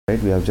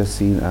right? We have just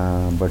seen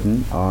a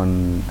button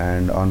on,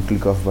 and on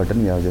click of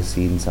button we have just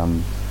seen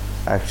some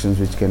actions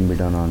which can be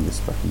done on this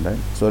button, right?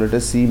 So let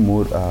us see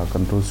more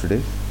controls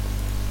today.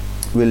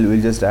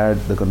 We'll just add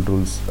the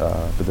controls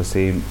to the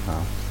same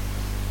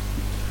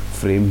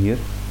frame here.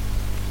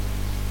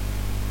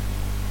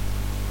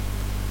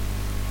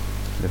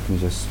 Let me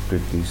just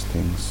split these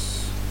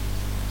things.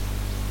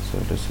 So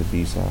let us say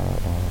these are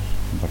our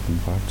button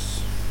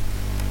parts.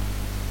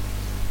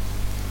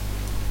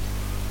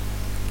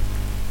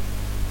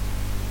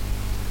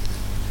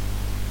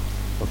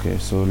 Okay,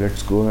 so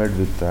let's go ahead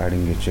with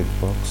adding a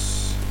checkbox.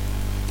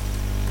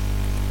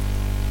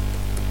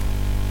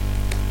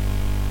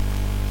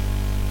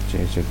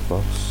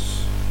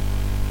 Checkbox,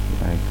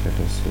 like let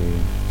us say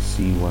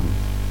C1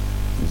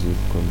 is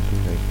equal to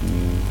like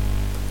new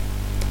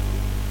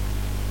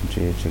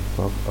J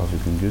checkbox, or we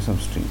can give some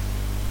string.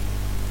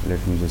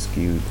 Let me just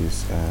give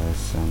this as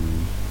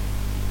some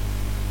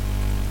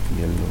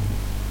yellow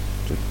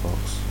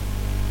checkbox,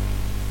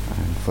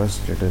 and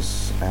first let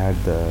us add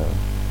the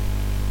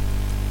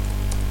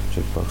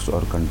checkbox to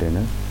our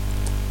container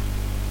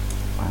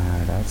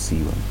and add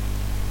C1.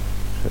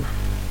 Sure.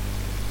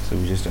 So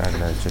we just added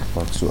a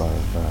checkbox to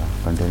our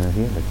container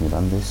here. Let me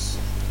run this.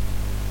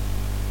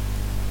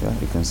 Yeah,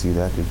 you can see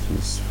that it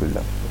is filled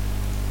up,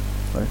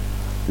 right?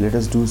 Let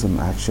us do some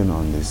action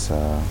on this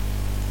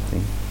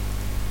thing.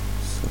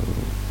 So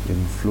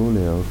in flow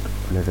layout,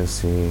 let us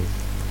say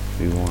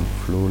we want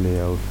flow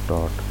layout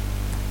dot,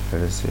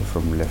 let us say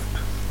from left,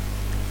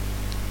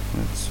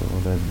 right? So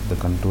that the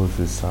controls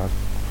will start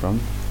from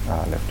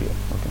left here.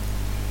 Okay,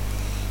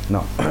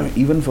 now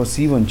even for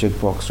C1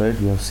 checkbox, right,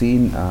 we have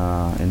seen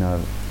in our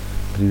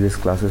previous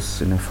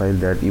classes in a file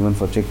that even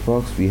for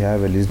checkbox we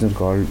have a listener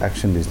called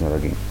action listener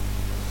again,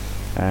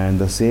 and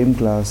the same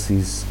class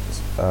is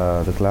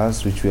the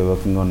class which we are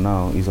working on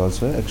now is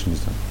also an action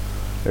listener.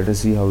 Let us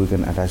see how we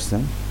can attach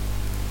them.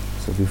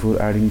 So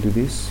before adding to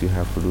this, you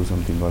have to do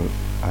something called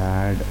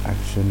add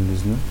action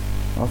listener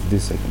of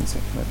this second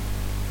set, right?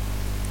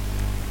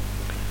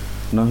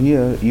 Now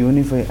here, even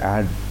if I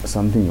add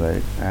something,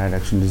 right, add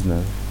action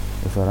listener,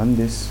 if I run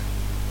this,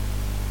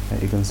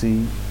 you can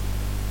see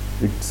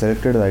it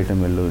selected the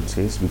item yellow, it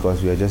says,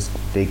 because we are just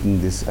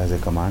taking this as a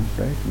command,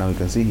 right? Now you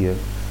can see here,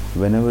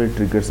 whenever it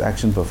triggers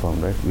action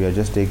performed, right, we are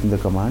just taking the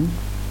command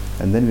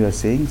and then we are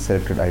saying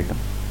selected item,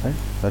 right?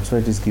 That's why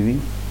it is giving.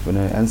 When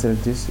I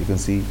unselect this, you can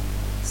see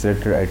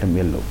selected item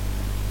yellow,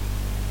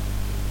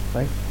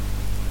 right?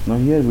 Now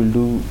here we'll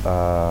do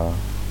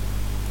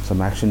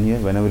some action here.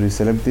 Whenever we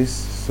select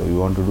this, so we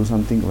want to do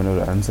something.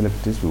 Whenever I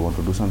unselect this, we want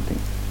to do something.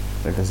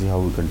 Let us see how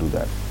we can do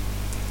that.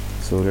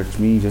 So let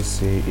me just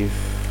say if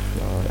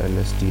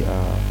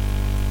lstr,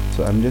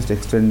 so I'm just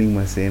extending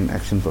my same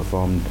action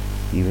performed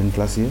event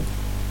class here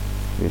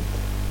with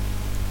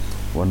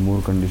one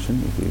more condition.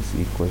 It is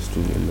equals to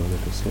yellow,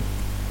 let us say.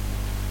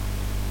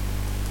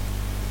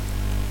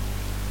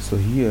 So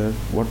here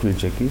what we'll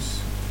check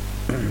is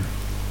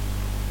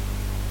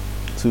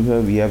so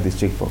here we have this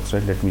checkbox,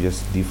 right? Let me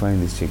just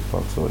define this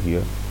checkbox over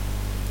here,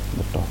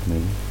 the top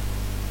maybe.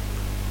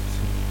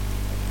 So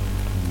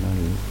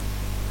null,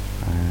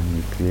 and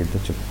we create the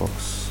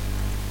checkbox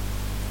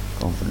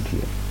component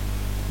here.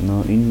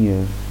 Now in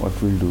here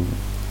what we'll do,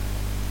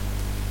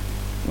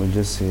 we'll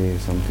just say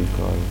something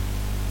called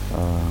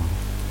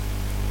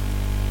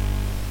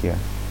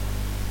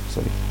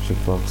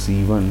checkbox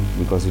C1,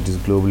 because it is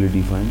globally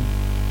defined.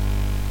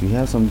 We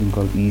have something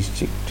called is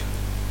checked.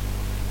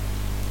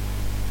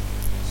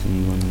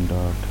 C1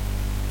 dot,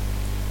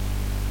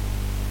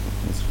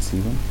 is it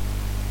C1?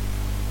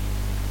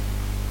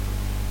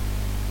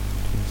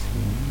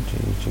 J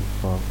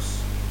checkbox.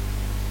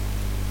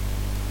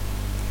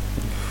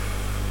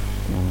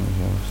 Now we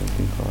have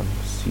something called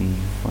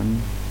C1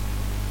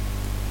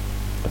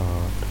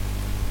 dot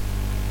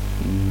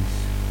is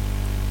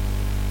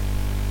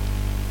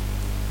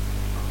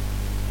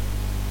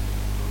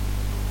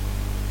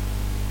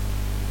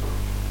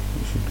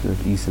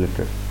get is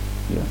selected.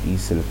 Yeah,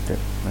 is selected,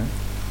 right?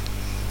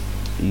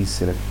 Is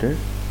selected.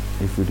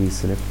 If it is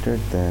selected,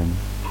 then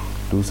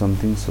do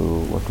something. So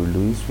what we'll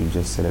do is we'll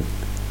just select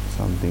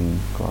something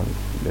called,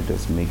 let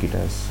us make it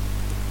as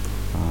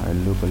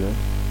yellow color,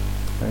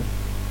 right?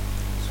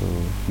 So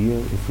here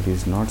if it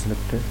is not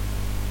selected,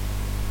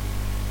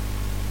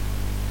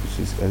 which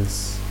is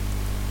else,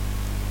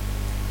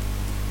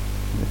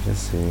 let's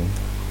just say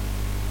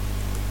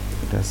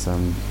it has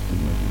some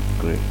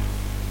gray.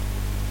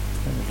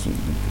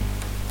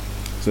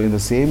 So in the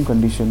same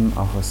condition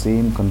of a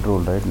same control,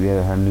 right, we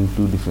are handling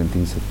two different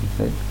things,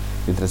 right,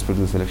 with respect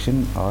to the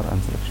selection or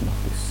unselection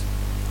of this.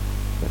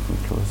 Let me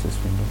close this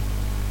window,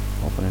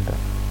 open it up.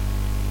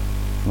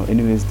 Now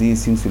anyways,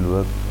 these things will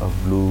work of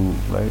blue,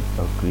 right,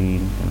 of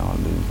green, and all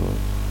these work.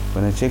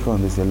 When I check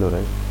on this yellow,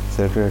 right,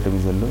 selected item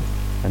is yellow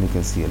and you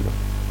can see yellow.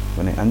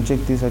 When I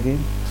uncheck this again,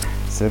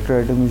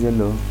 selected item is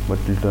yellow but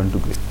it will turn to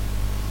gray.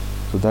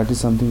 So that is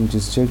something which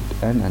is checked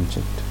and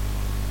unchecked,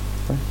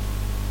 right?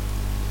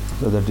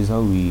 So that is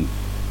how we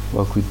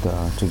work with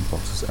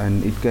checkboxes,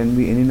 and it can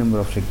be any number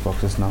of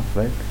checkboxes now,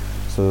 right?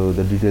 So so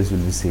the details will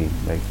be same.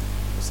 Like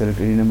select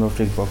any number of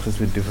check boxes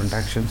with different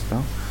actions.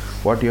 Now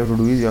what you have to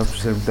do is you have to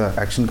select the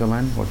action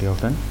command, what you have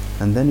done,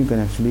 and then you can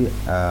actually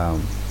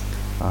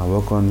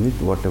work on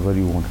with whatever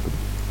you want to do.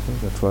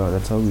 So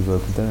that's how we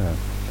work with the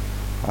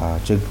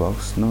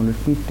checkbox. Now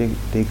let me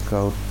take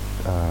out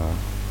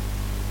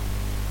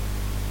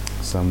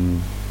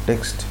some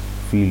text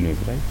field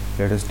maybe, right?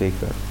 Let us take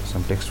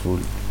some text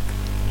field,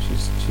 which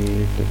is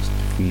j text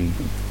field.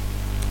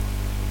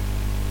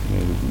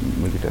 Maybe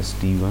make it as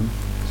t1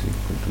 is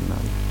equal to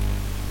null.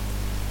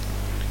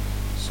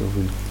 So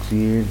we'll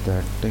create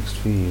that text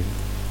field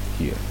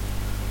here.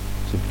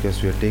 So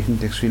because we are taking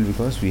text field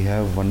because we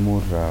have one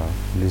more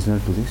listener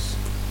to this.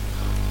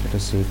 Let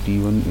us say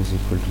t1 is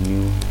equal to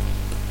new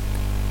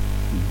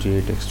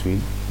j text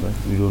field, but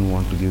we don't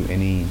want to give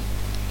any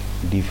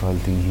default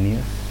thing in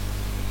here.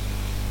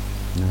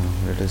 Now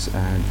let us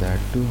add that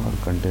to our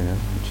container,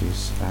 which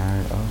is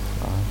add of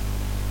our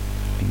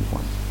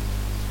t1.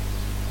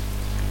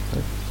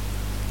 Right.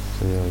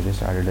 So we have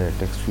just added a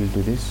text field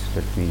to this.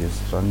 Let me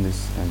just run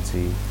this and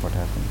see what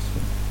happens.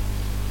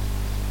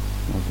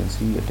 Now you can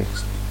see a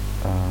text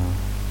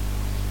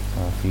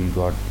field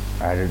got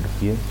added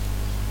here.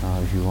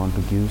 If you want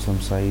to give some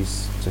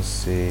size,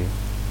 just say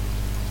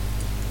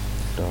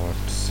dot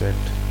set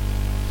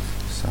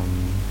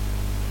some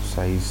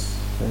size,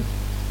 right?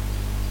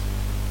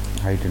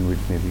 Height and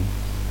width maybe.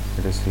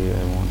 Let us say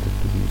I want it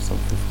to be some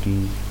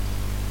 50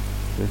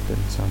 width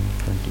and some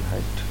 20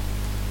 height.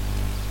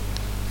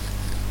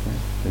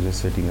 Right? We're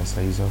just setting a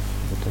size of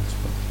the text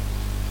box.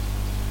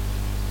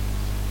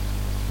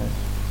 Right?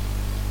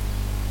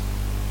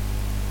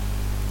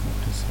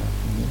 What is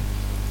happening here?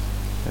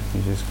 Let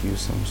me just give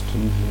some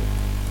string here.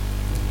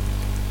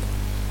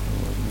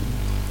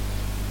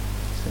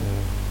 So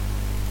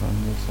run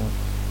this up.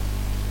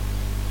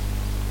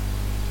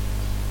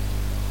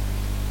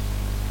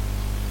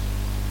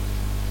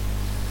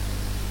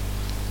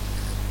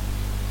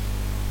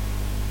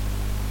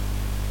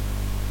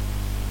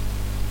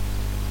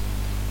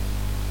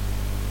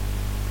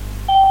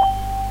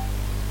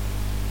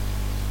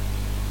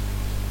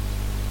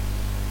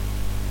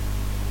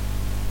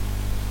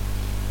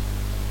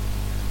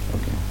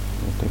 Okay,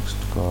 the text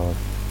got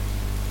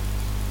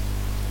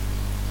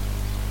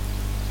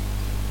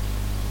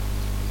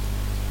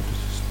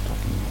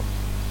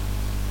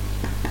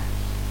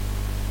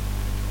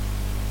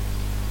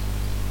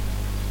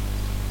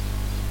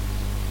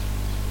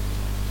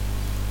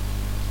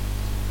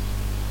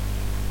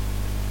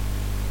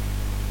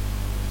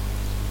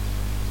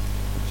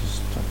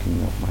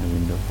up my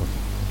window.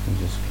 Okay, let me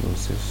just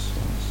close this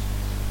once.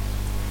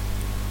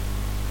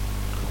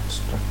 Got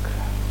stuck.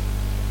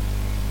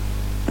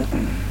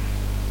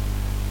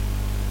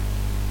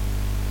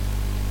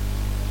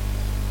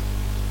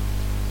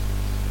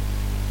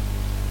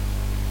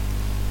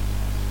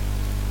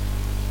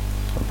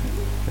 Okay,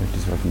 it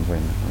is working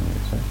fine now.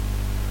 Right?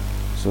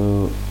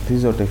 So this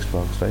is our text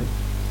box, right?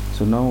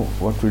 So now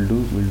what we'll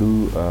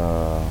do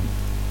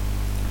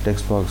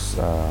text box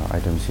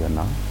items here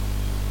now.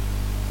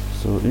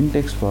 So in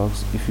text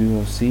box, if you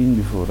have seen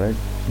before, right,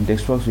 in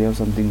text box we have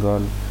something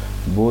called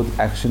both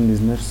action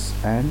listeners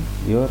and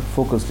your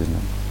focus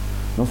listener.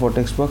 Now for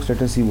text box, let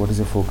us see what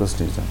is a focus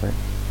listener, right?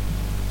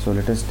 So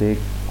let us take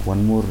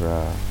one more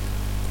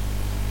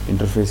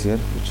interface here,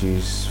 which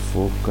is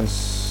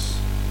focus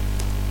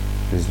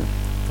listener.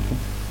 Okay.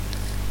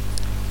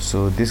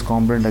 So this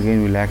component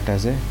again will act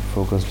as a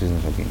focus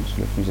listener again.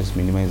 So let me just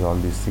minimize all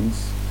these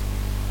things,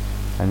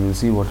 and we'll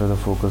see what are the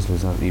focus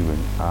listener event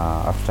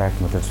abstract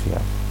methods we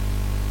have.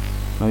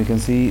 Now you can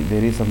see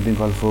there is something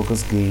called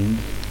focus gained,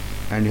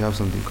 and you have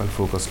something called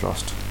focus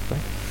lost,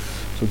 right?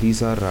 So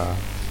these are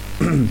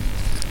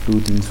two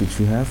things which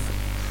we have.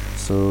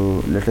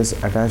 So let us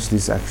attach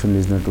this action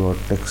listener to our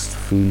text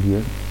field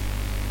here,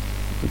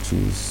 which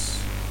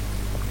is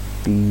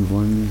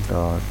t1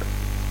 dot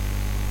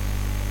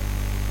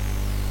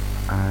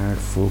add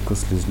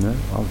focus listener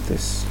of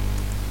this.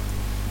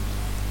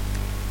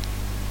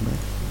 Right.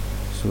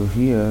 So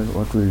here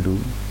what we'll do,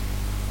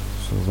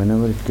 so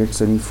whenever it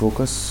gets any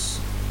focus,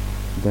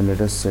 then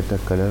let us set a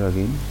color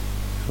again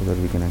so that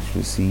we can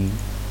actually see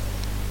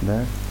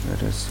that.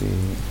 Let us say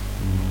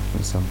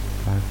some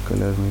black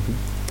color maybe,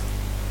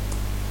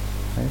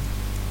 right?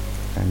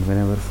 And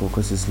whenever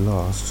focus is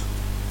lost,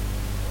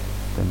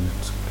 then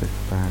let's get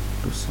back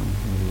to some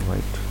maybe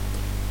white,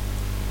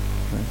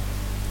 right?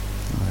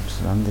 Now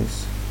let's run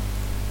this.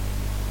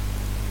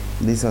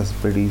 These are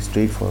pretty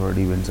straightforward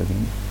events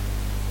again.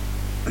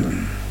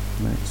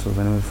 Right, so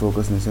whenever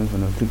focus instance,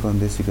 when I click on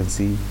this, you can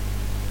see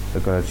the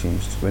color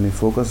changed. When you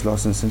focus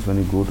lost instance, when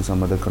you go to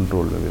some other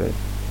control, right,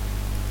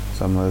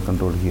 some other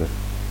control here,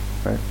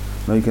 right,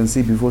 now you can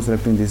see before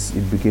selecting this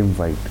it became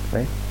white,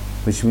 right,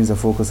 which means the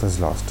focus has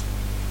lost,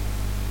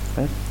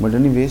 right? But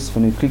anyways,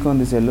 when you click on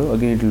this yellow,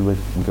 again it will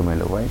become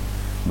yellow. Why?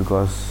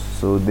 Because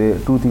so there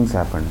two things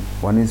happen.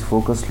 One is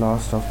focus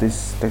lost of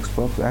this text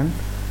box, and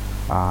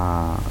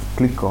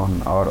click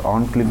on or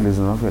on click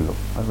listener of yellow.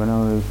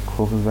 Whenever I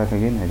focus back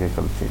again, I get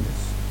color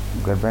changes.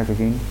 Get back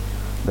again,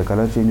 the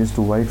color changes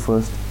to white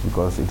first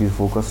because it is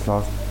focus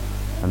lost,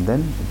 and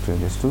then it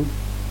changes to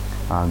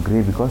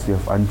gray because we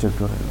have unchecked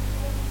your allow,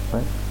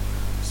 right?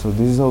 So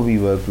this is how we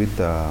work with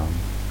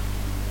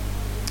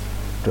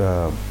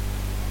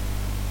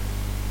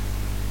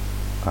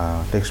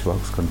text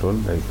box control,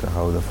 like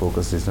how the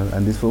focus is done.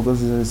 And this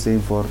focus is the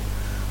same for,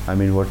 I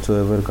mean,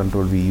 whatsoever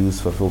control we use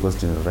for focus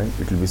general, right?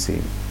 It will be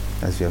same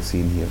as you have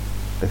seen here.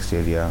 Text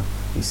area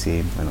is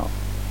same and all,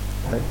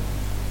 right?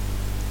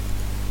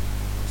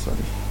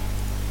 Sorry.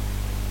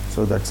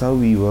 So that's how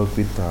we work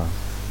with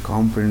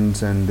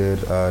components and their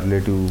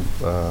relative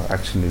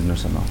action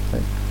listeners and all,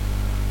 right?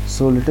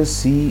 So let us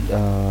see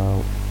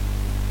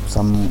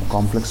some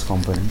complex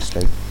components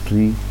like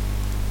tree.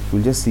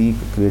 We'll just see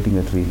creating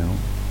a tree now,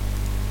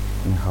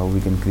 and how we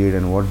can create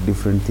and what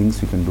different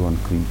things we can do on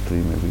tree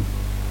maybe.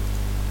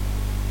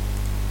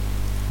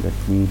 Let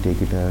me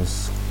take it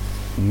as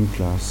new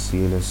class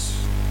CLS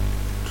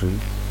tree.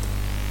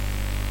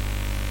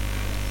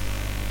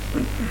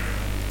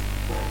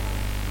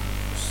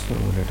 So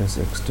let us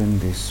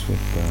extend this with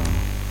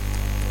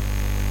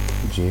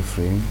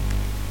JFrame.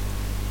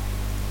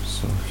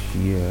 So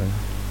here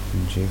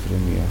in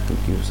JFrame we have to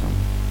give some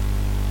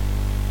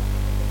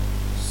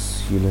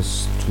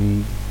CLS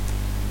tree,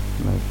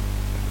 like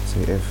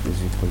say f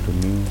is equal to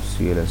new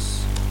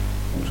CLS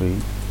tree,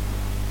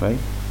 right?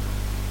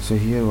 So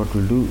here what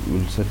we'll do,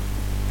 we'll set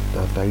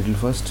the title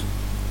first.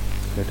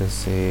 Let us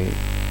say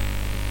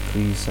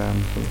tree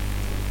sample,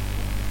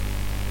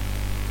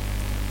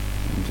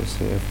 and just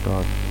say f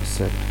dot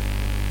set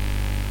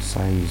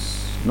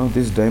size. Now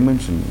this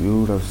dimension,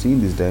 you would have seen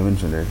this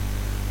dimension, right?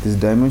 This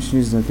dimension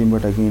is nothing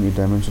but, again, a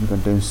dimension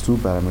contains two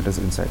parameters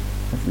inside.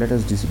 Let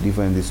us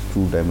define this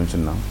two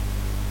dimension now.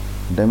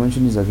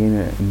 Dimension is again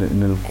an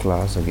inner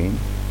class again,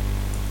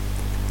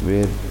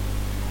 where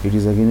it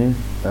is again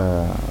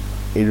a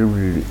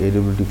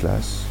AWT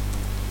class,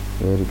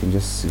 where you can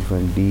just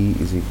define d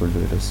is equal to,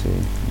 let us say,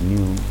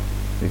 new.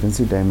 You can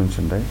see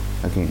dimension, right?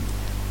 Again,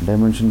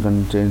 dimension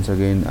contains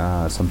again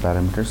some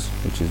parameters,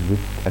 which is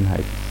width and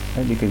height,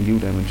 and you can give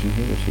dimension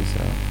here, which is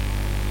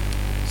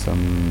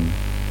some,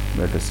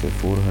 let us say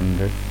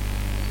 400,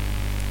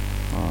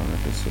 or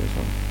let us say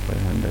some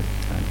 500,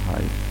 and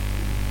height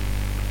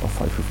of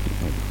 550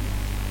 maybe,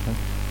 right?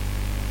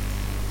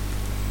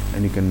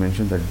 And you can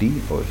mention the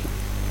d over here,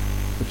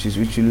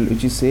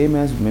 which is same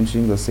as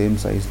mentioning the same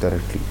size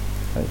directly,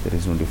 right? There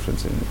is no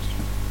difference in it.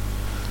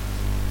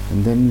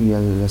 And then we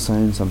will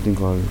assign something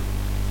called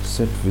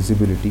set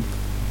visibility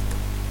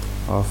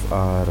of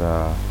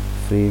our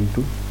frame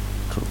to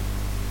true,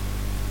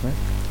 right?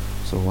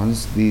 So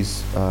once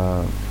these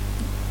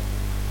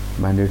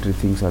mandatory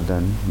things are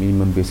done,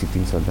 minimum basic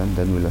things are done,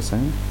 then we'll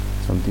assign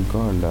something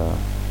called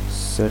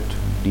set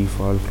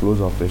default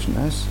close operation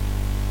as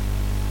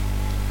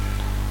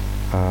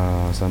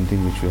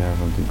something which we have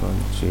something called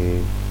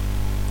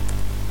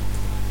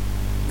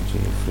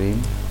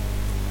jframe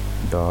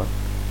dot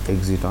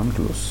exit on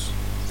close.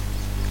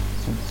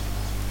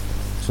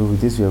 So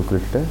with this we have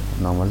created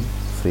a normal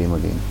frame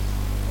again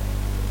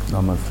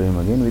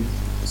with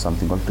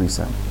something called tree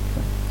sample.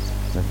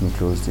 Let me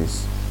close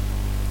this.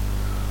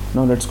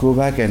 Now let's go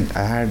back and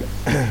add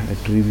a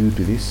tree view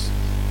to this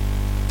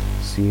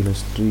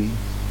CLS tree.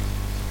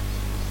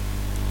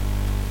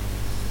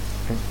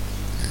 Okay.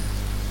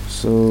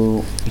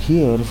 So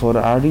here for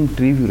adding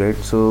tree view, right?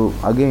 So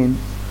again,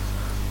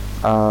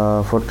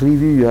 for tree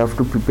view you have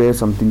to prepare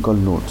something called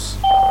nodes.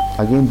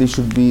 Again, this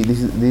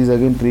is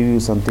again tree view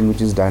is something which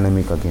is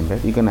dynamic again,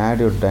 right? You can add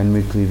your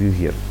dynamic tree view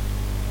here,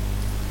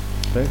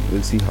 right?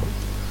 We'll see how.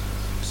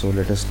 So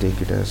let us take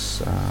it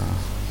as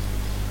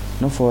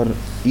now for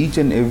each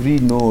and every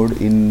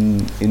node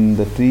in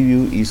the tree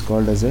view is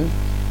called as a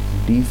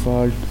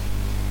default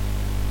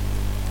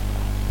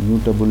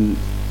mutable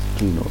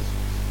tree node,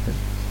 right?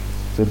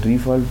 So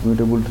default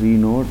mutable tree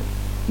node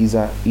is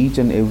each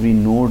and every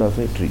node of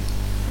a tree.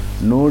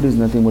 Node is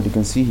nothing but, you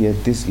can see here,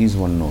 this is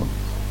one node,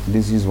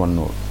 this is one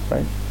node,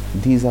 right?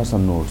 These are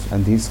some nodes,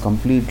 and this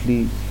complete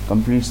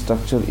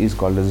structure is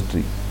called as a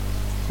tree,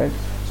 right?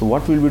 So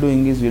what we'll be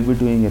doing is we'll be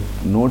doing a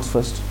nodes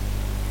first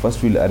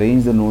we'll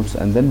arrange the nodes,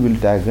 and then we'll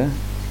tag a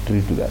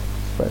tree to that,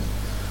 right?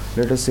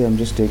 Let us say I'm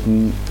just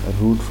taking a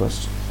root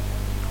first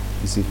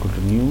is equal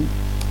to new.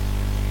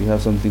 You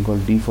have something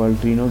called default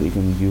tree node. You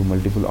can give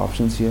multiple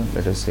options here.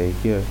 Let us say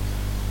here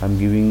I'm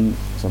giving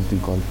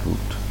something called root.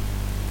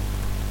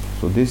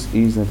 So this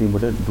is nothing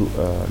but a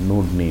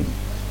node name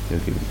you're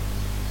giving,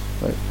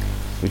 right?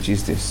 Which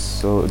is this.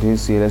 So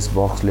this is CLS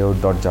box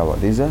layout.java.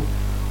 This is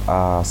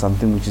a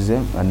something which is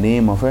a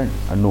name of a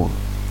node.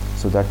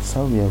 So that's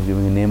how we have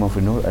given a name of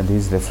a node, and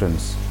this is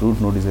reference. Root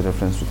node is a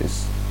reference to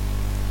this.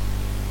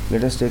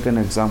 Let us take an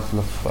example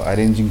of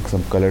arranging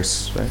some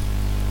colors, right?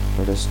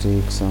 Let us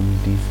take some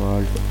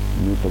default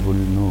mutable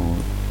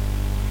node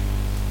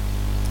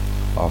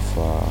of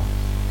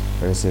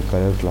let us say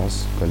color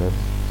class. Color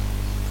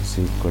is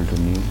equal to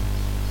new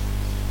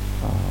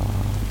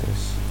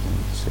this, and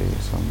say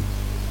some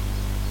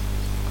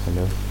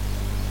color.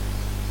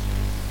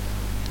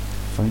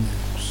 Fine.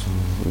 So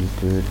we'll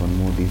create one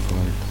more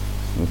default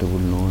mutable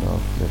node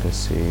of, let us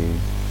say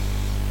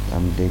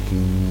I'm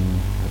taking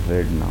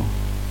red now.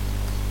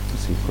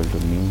 Is equal to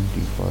new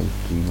default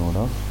tree node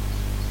of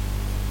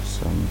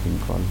something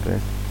called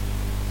red.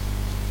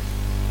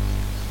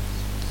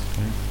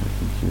 Okay, let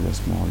me give the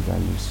small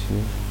values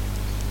here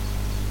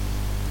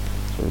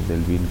so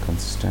they'll be in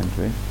consistent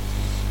way.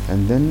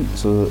 And then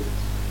so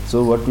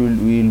what we'll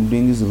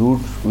doing is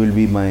root will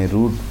be my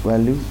root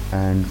value,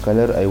 and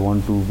color I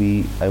want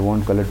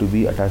color to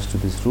be attached to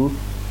this root,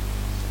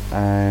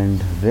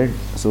 and red,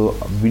 so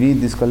beneath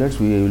these colors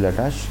we will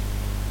attach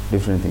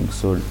different things.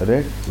 So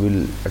red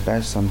will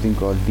attach something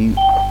called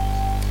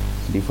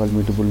default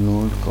mutable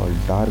node called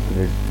dark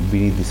red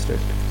beneath this red,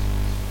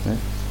 right?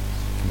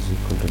 Is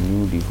equal to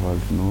new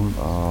default node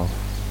of,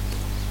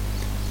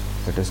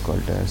 let us call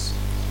it as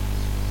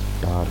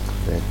dark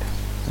red,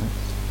 right?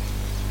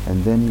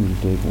 And then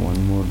we'll take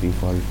one more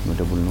default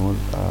mutable node,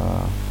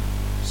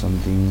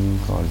 something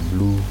called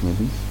blue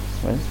maybe,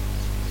 right?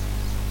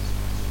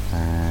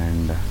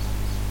 And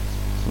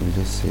we'll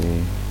just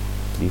say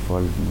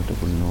default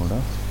mutable node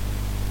of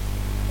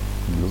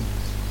blue,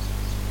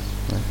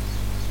 right?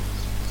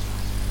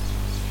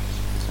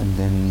 And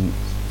then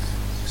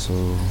so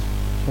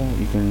yeah,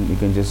 you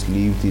can just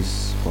leave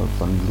this for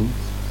fun blue,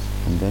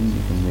 and then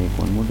you can make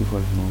one more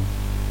default node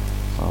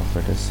of,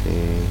 let us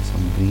say,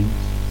 some green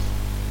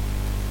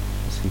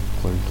is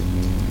equal to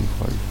new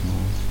default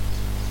node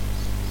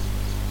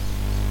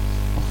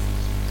of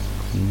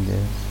green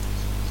there,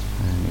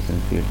 and you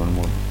can create one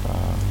more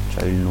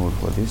child node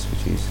for this,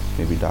 which is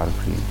maybe dark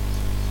green.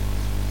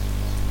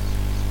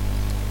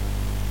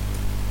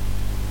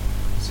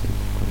 Is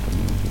equal to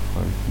new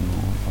default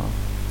node of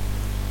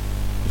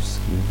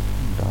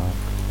dark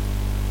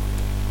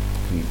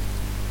green.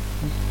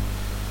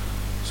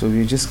 So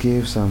we just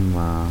gave some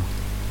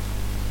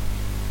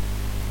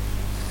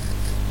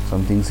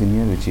things in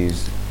here, which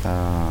is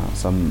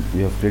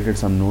we have created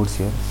some nodes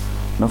here.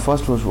 Now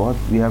first what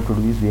we have to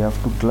do is we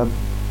have to club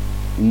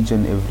each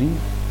and every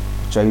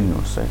child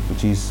nodes, right?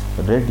 Which is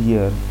red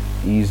here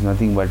is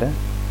nothing but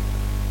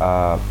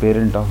a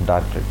parent of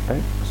dark red,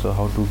 right? So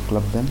how to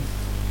club them?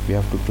 We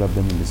have to club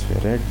them in this way.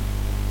 Red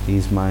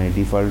is my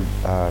default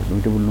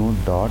mutable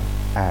node dot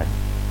add.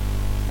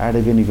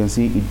 Again, you can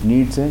see it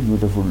needs a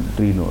mutable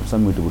tree node,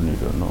 some mutable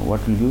node. Now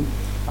what will do?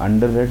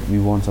 Under red we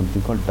want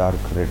something called dark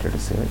red, let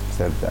us say, right?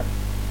 Select that.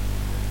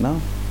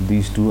 Now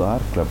these two are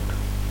clubbed,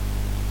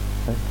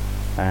 right?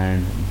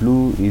 And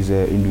blue is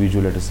a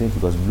individual, let us say,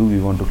 because blue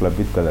we want to club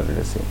with color, let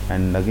us say.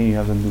 And again you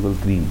have something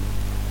called green.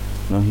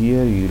 Now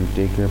here you will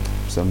take up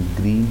some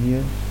green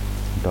here,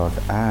 dot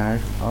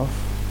add of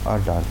our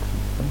dark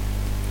green,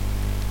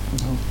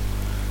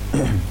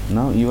 right?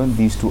 Now even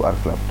these two are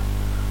clubbed.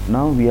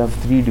 Now we have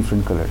three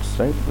different colors,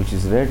 right? Which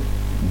is red,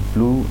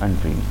 blue and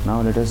green.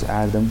 Now let us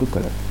add them to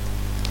color.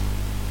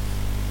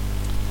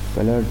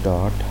 Color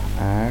dot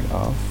add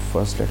of,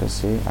 first let us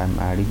say I'm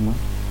adding my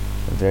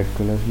red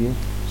color here.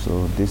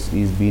 So this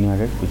is being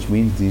added, which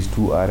means these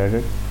two are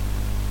added.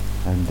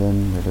 And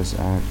then let us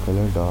add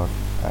color dot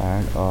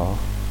add of,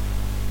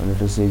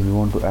 let us say we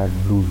want to add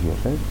blue here,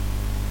 right?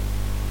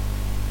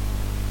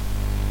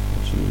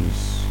 Which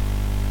is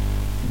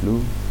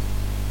blue.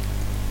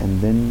 And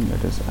then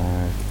let us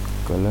add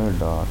color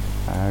dot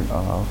add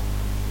of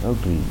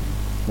green,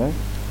 right?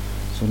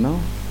 So now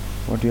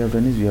what we have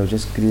done is we have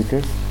just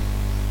created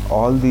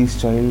all these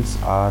childs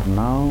are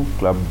now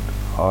clubbed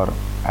or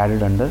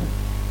added under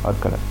our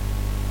color.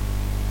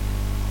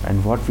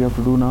 And what we have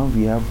to do now,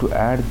 we have to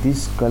add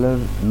this color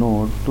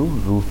node to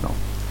root now,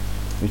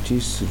 which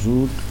is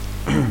root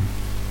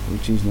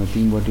which is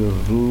nothing but your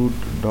root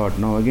dot.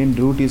 Now again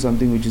root is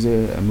something which is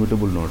a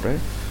mutable node, right?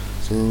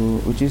 So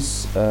which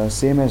is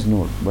same as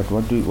node, but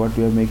what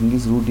we are making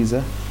is root is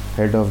a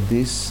head of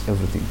this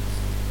everything.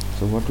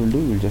 So what we'll do,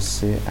 we'll just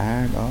say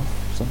add of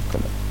some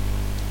color.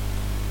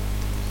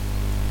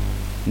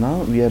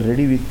 Now we are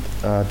ready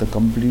with the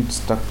complete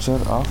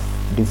structure of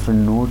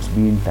different nodes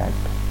being tagged.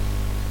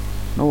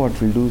 Now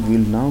what we'll do,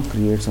 we'll now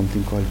create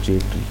something called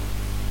JTree.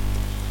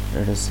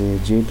 Let us say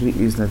JTree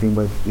is nothing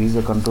but is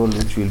a control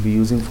which we'll be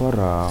using for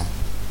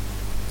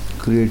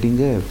creating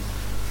a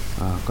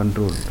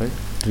control, right?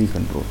 Tree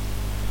control.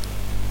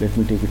 Let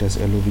me take it as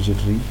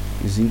LOBJTree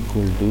is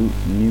equal to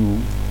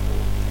new.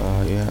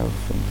 You have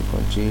something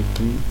called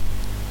JTree.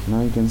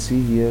 Now you can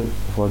see here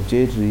for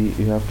JTree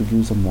you have to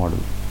give some model,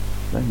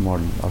 right?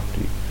 Model of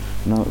tree.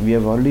 Now we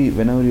have already,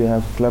 whenever you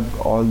have clubbed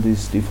all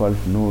these default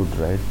node,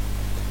 right?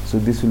 So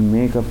this will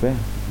make up a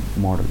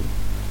model.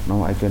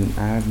 Now I can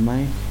add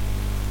my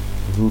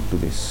root to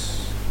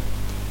this,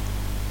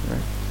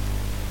 right?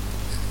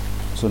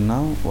 So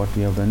now what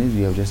we have done is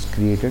we have just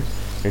created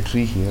a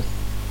tree here.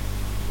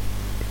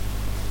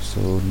 So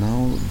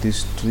now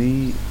this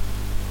tree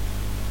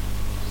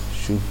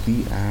should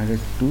be added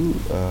to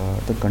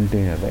the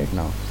container right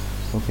now.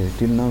 Okay,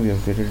 till now we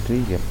have created a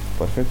tree. Yep,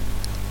 perfect.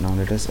 Now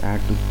let us add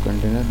to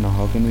container. Now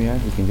how can we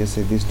add? We can just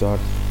say this dot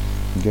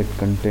get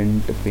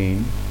content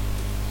pane,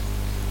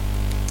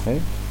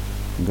 right?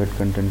 Get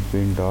content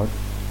pane dot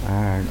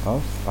add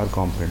of our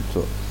component.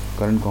 So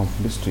current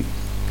component is tree,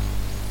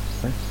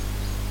 right?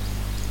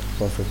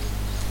 Perfect.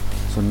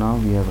 So now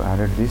we have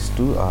added this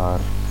to our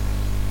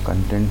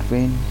content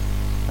pane,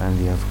 and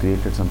we have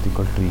created something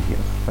called tree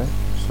here, right?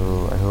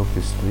 So I hope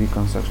this tree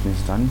construction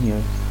is done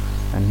here.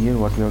 And here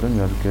what we have done, we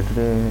have created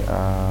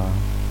a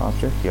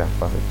object. Yeah,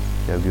 perfect.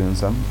 We have given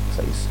some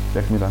size.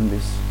 Let me run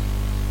this.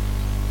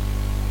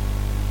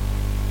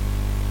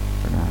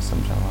 And has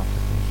some Java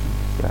application.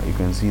 Yeah, you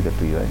can see the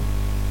tree, right?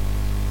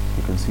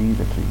 You can see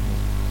the tree here.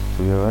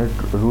 So we have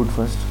added root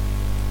first,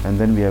 and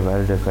then we have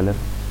added a color,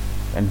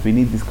 and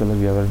beneath this color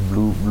we have added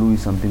blue. Blue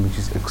is something which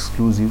is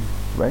exclusive,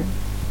 right?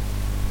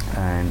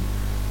 And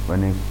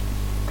when I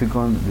click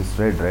on this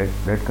red,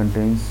 red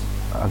contains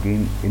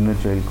again inner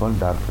child called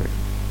dark red,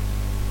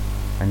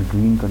 and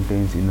green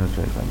contains inner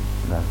child called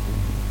dark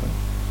green, right?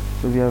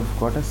 So we have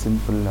got a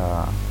simple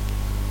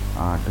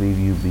tree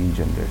view being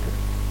generated,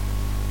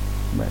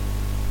 right?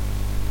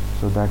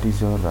 So that is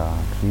your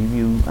tree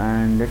view.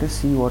 And let us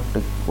see what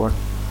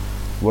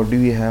do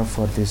we have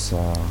for this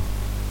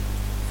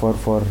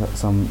for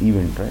some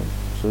event, right?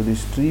 So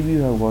this tree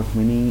view have got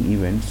many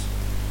events,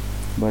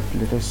 but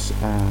let us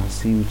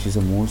see which is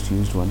the most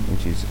used one,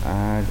 which is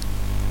add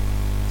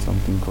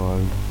something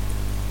called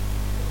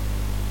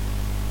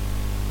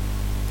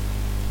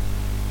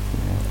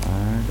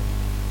add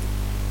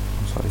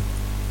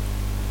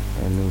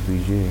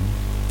lobj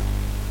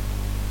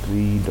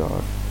tree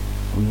dot,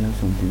 we have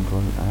something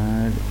called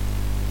add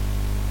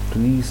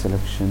tree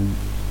selection,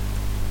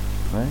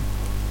 right?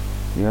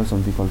 We have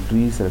something called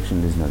tree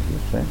selection listener here,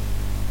 right?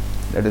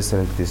 Let us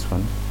select this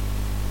one,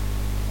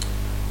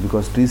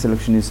 because tree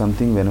selection is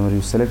something whenever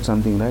you select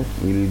something, right,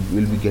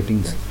 we'll be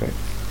getting that, right?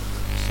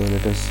 So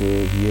let us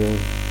say here,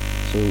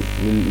 so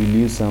we'll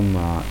use some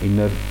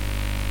inner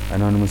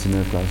anonymous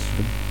inner class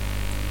today.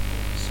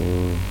 So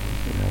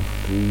we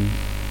have tree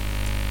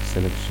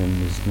selection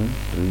listener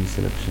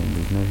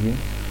here,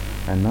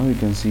 and now you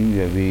can see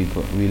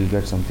we'll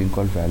get something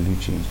called value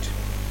changed,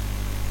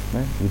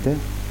 right, with a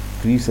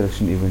tree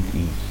selection event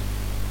E,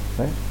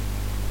 right?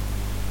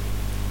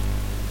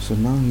 So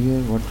now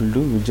here what we'll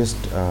do, we'll just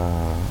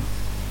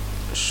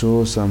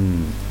show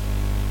some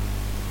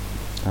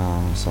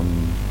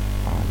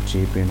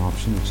JPane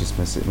option, which is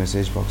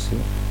message box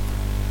here.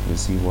 We'll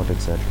see what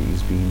exactly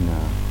is being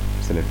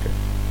selected.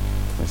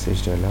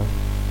 Message dialog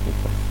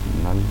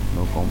with null,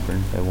 no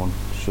component I want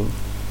to show.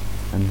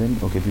 And then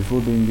okay,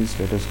 before doing this,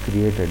 let us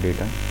create a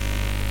data.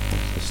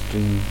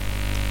 String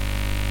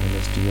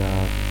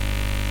lstr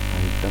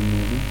item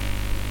maybe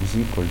is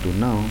equal to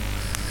now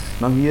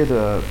here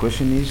the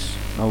question is,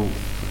 now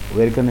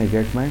where can I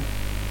get my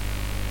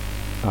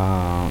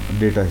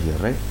data here,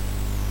 right?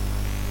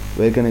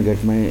 Where can I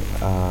get my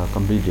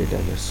complete data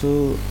here?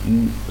 So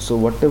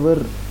whatever,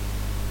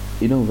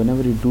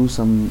 whenever you do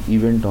some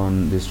event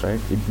on this, right,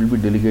 it will be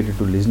delegated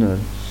to listener,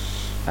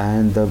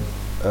 and the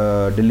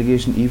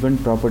delegation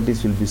event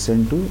properties will be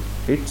sent to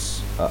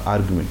its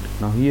argument.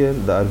 Now here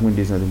the argument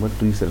is nothing but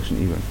tree selection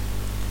event.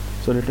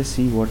 So let us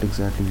see what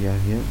exactly we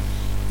have here.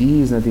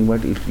 E is nothing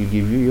but it will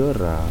give you your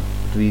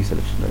tree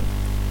selection, right?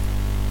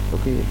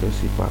 Okay, let us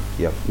see path.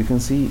 Yeah, you can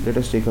see, let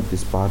us take up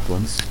this path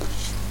once,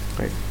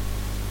 right,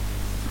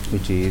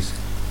 which is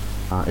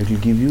it will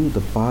give you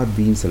the path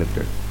being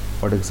selected.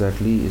 What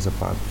exactly is a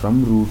path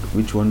from root,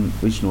 which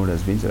node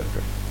has been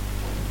selected.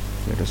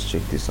 Let us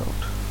check this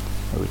out,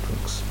 how it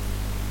works.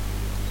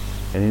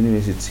 And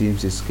anyways, it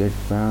seems this get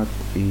path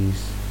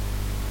is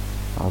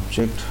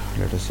object,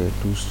 let us say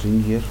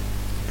toString here,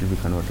 it will be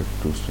converted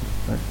to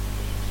toString, right?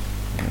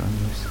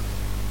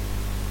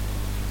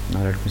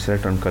 Now let me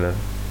select on color.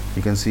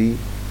 You can see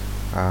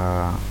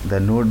the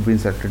node being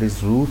selected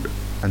is root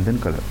and then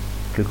color.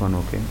 Click on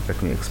OK.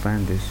 Let me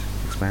expand this.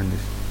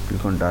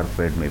 Click on dark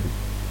red maybe.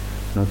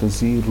 Now you can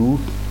see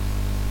root,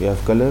 you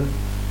have color,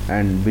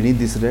 and beneath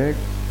this red,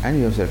 and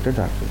you have selected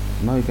dark red.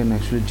 Now you can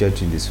actually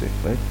judge in this way,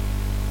 right?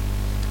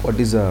 What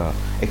is a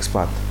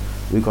XPath?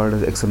 We call it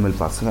as XML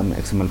path.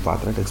 XML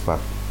path, right?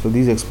 XPath. So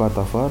these XPath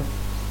of our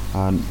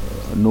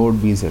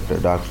node being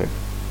selected, dark red.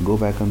 Go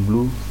back on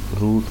blue,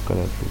 root,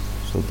 color blue.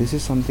 So this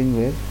is something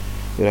where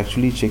you're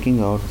actually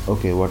checking out,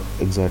 okay, what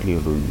exactly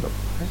you're doing,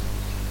 right?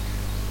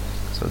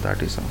 So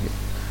that is here.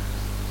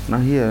 Now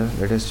here,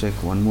 let us check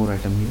one more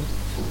item here.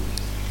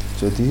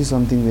 So this is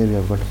something where we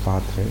have got a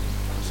path, right?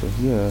 So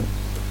here,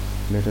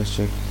 let us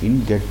check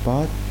in get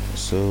path.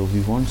 So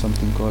we want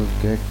something called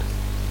get.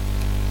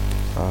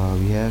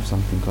 We have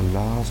something called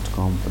last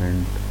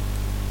component,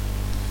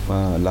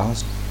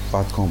 last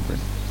path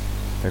component.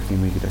 Let me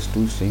make it as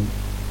toString.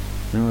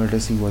 Now let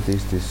us see what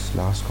is this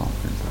last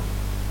component.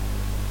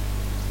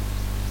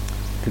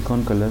 Click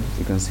on color,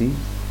 you can see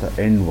the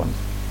end one,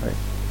 right?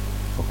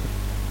 Okay,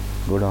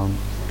 go down,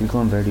 click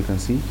on red, you can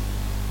see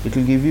it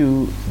will give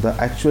you the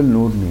actual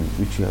node name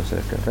which you have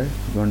selected, right?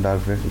 Go on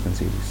dark red, you can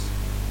see this.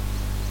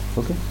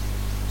 Okay,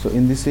 so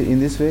in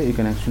this way you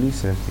can actually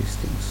select these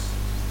things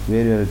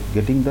where you are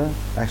getting the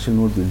actual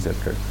node being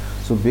selected.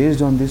 So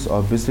based on this,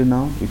 obviously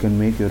now you can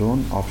make your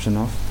own option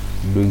of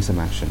doing some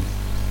action.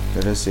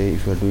 let us say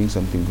if you are doing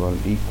something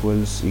called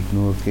equals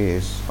ignore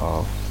case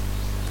of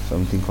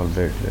something called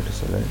red, let us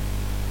say, right,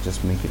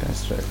 just make it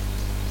as red.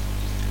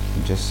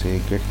 Just say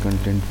get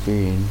content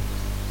pane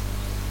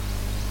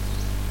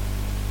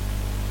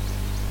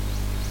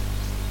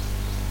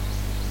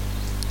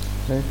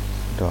right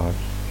dot,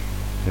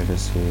 let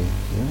us say,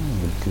 yeah,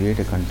 we'll create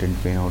a content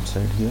pane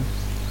outside here,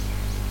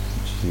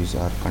 which is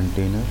our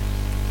container.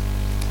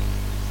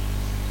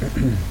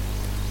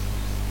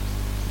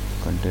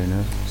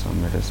 Container,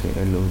 some, let us say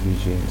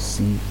lobj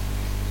c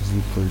is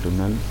equal to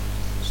null.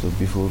 So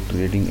before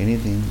creating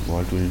anything,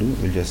 what we'll do,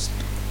 we'll just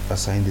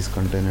assign this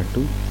container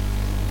to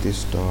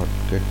this dot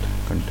get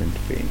content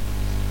pane.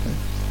 Right?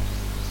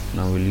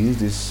 Now we'll use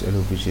this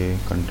lobj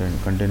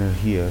container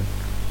here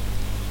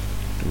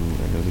to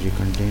lobj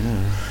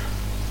container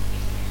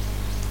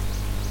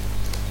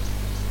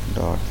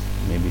dot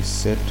maybe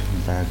set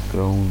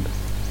background,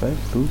 right,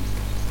 to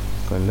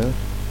color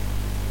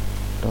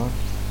dot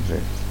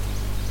red.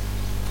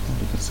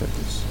 You can set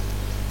this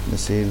the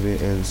same way.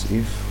 Else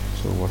if,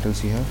 so what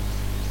else you have?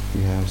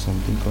 You have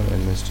something called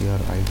lstr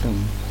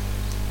item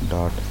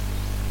dot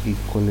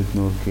equal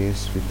ignore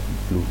case with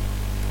blue,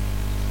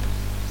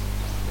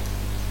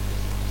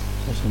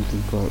 or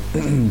something called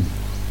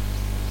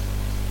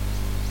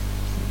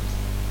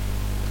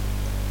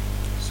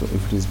so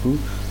if it is blue,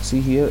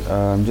 see here,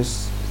 I'm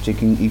just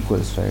checking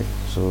equals, right?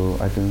 So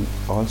I can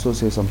also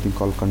say something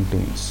called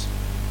contains,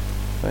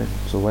 right?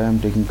 So why I'm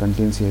taking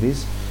contains here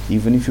is,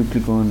 even if you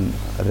click on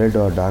red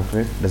or dark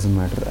red, doesn't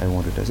matter, I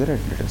want it as a red,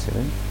 let us say,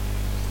 right?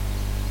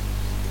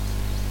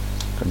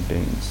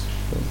 Contains,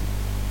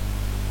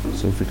 right?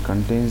 So if it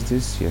contains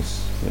this,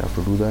 yes, you have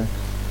to do that.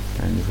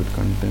 And if it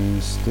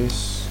contains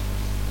this,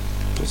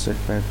 just set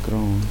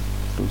background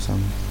to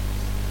some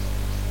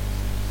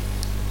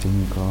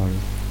thing called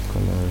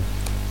color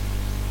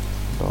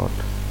dot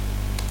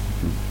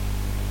blue,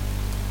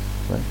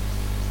 right?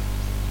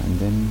 And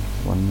then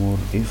one more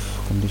if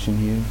condition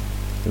here,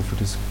 if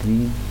it is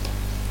green,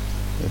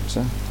 it's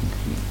a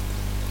green,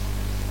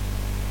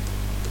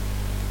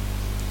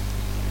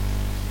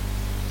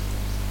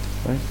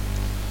 right?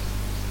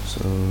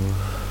 So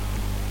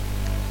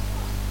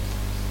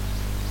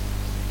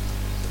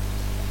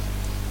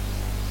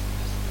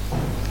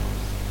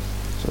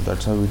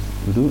that's how we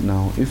do.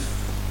 Now if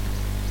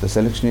the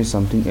selection is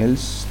something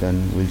else,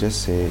 then we'll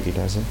just say it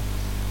has a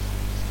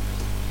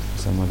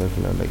some other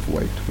color like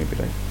white, maybe,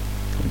 right?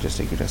 We'll just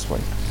take it as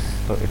white.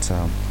 So it's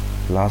a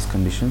last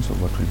condition. So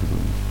what we'll be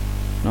doing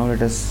now,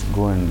 let us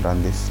go and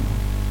run this.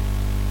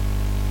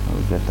 Now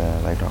we'll get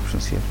the right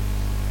options here.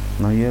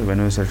 Now here,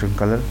 when we select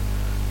color,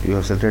 you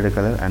have selected a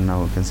color, and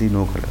now you can see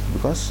no color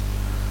because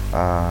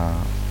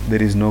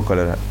there is no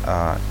color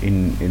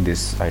in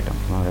this item.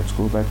 Now let's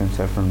go back and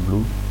select on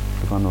blue,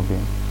 click on OK.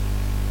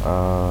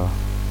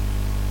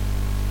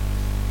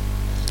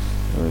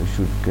 You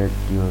should get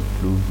your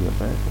blue here,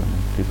 right? When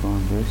I click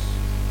on this,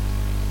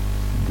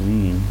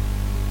 green,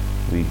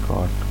 we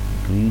got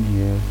green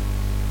here.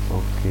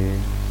 Okay,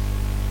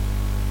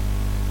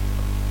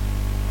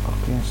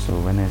 so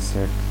when I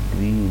set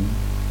green,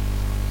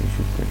 you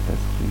should get that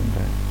green,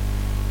 right?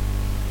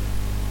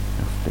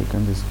 I've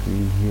taken this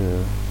green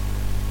here,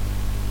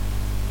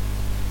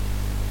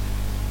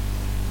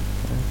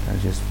 right? I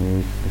just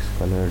made this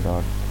color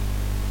dot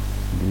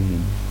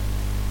green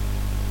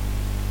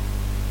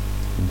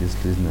in this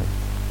listener,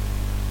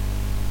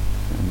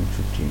 and it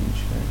should change,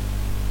 right?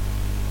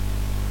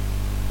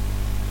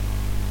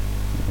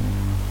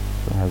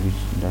 So have we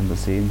done the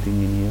same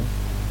thing in here?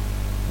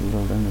 We would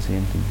have done the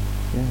same thing.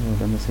 Yeah, we have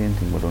done the same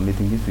thing, but only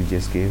thing is we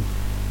just gave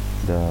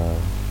the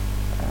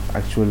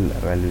actual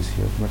values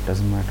here, but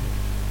doesn't matter.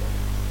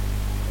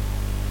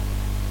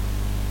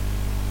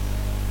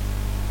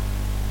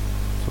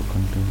 So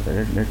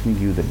content, let me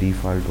give the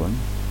default one.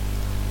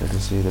 Let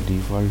us say the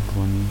default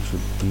one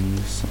should be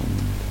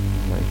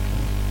something like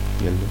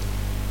yellow,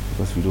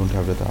 because we don't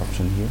have that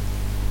option here.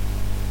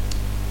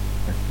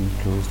 Let me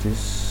close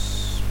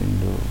this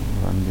window,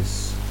 run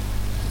this,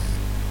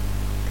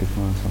 click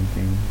on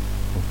something.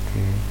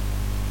 Okay.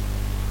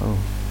 Oh,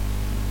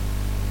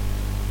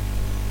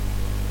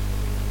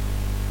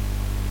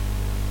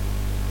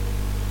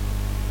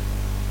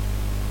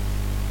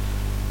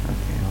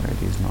 okay,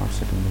 alright, is not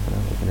setting the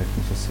color. Okay, let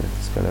me just set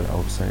this color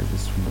outside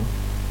this window,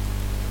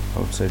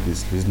 outside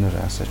this listener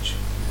as such.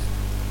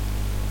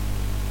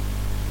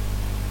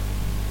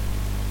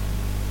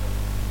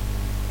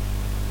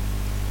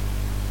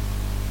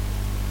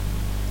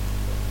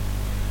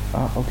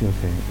 Okay,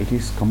 it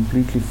is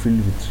completely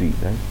filled with tree,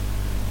 right?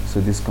 So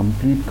this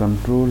complete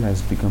control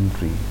has become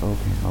tree.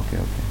 Okay,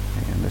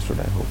 I understood,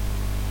 I hope.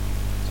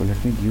 So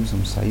let me give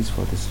some size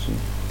for this tree.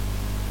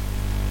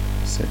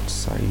 Set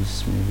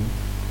size, maybe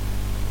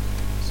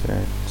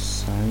set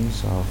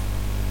size of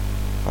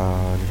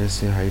let us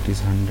say height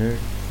is 100,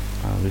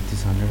 width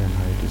is 100, and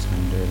height is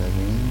 100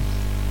 again.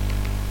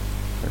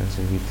 Let us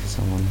say width is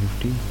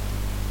 150.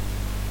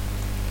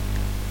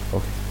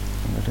 Okay,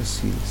 let us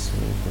see this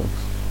way it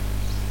works.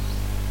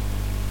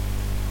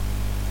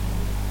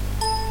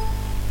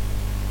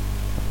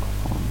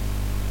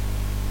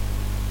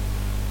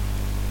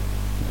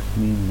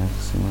 me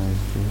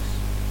maximize this.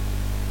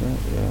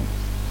 Yeah.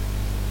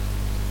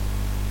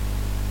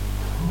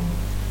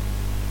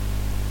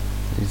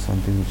 This is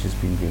something which is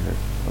being created.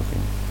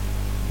 Okay,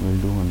 we'll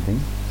do one thing.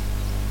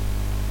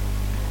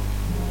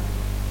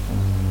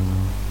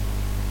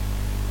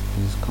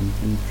 This is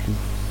completely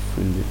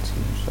filled, it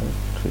seems, right?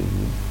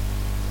 Really.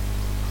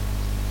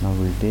 Now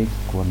we'll take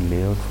one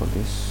layout for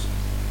this.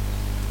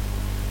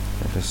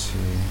 Let us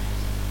say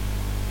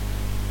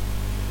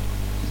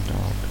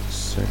dot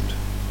set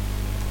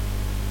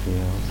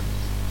layout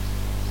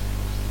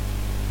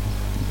of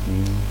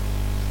green.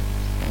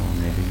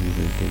 Maybe we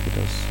will take it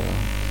as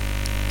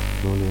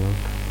flow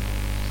layout,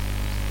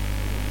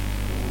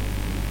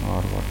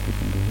 or what we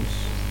can do is,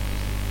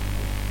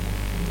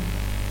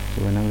 so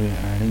whenever we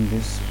are adding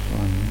this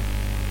one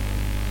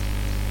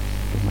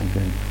to my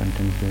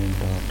content plane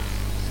dot,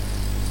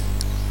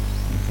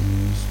 you can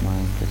use my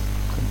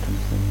content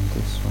plane,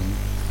 this one,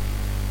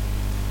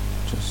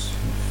 just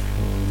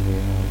flow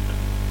layout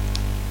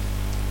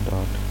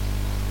dot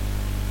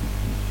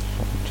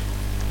right.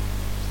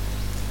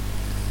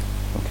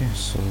 Okay,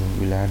 so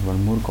we'll add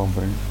one more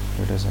component.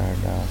 Let us add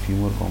a few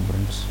more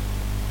components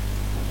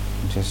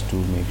just to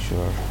make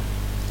sure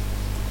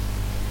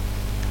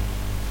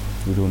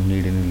we don't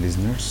need any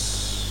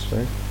listeners,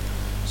 right?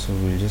 So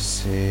we'll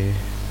just say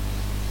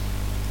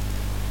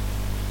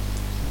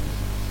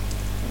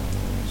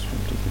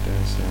we'll take it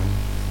as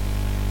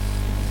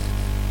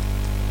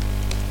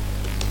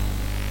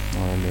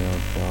model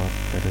layout dot,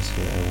 let us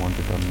say I want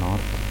it on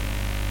north,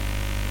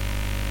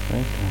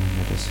 right? And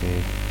let us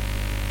say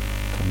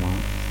comma,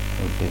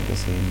 I will take the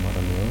same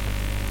model layout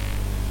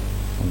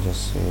and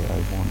just say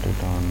I want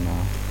it on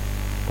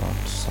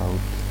dot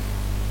south,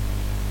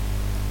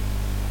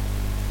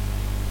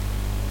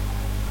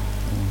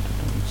 I want it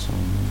on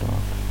some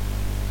dot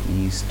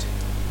east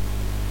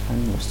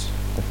and west.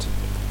 That's it.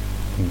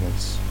 Nothing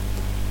else.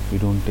 We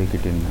don't take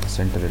it in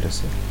center, let us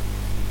say.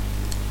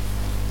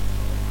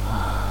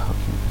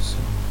 Okay, so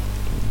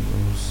to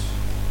use,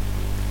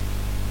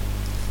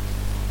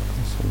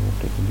 okay, so we have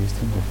taken these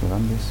things. Let me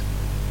run this.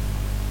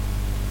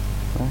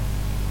 Right?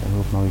 I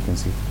hope now you can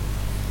see.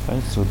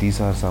 Right, so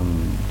these are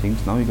some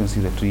things. Now you can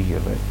see the tree here,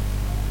 right?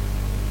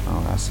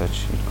 Now as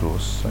such it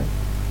grows, right?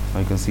 Now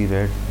you can see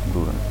red,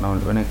 blue, red. Now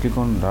when I click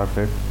on dark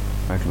red,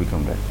 it will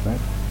become red, right?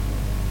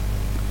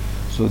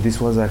 So this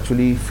was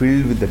actually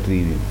filled with the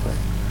tree view, right?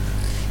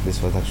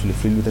 This was actually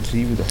filled with the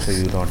tree view, that's why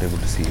you are not able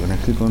to see. When I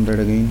click on red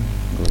again,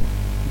 go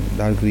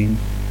dark green,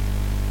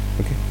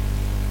 okay?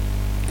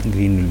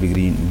 Green will be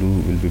green,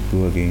 blue will be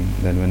blue again.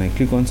 Then when I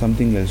click on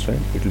something else,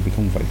 right, it will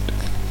become white,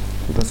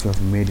 because we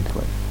have made it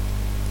white.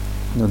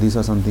 Now these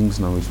are some things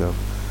now which we have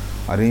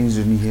arranged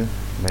in here,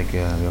 like we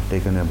have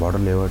taken a border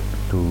layout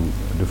to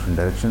different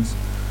directions.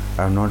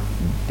 I have not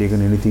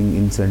taken anything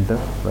in center,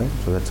 right?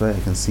 So that's why I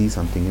can see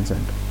something in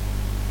center.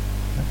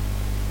 Right?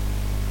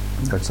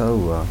 That's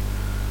how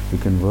you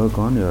can work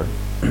on your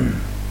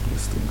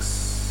these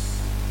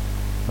things.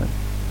 Right?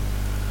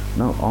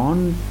 Now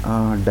on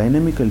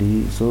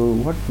dynamically, so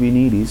what we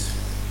need is,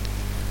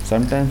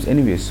 sometimes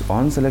anyways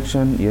on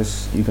selection,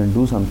 yes, you can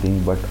do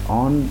something, but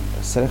on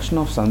selection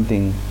of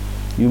something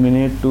you may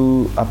need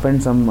to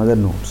append some other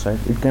nodes, right?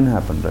 It can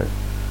happen, right?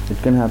 It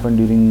can happen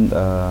during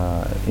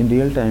in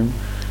real time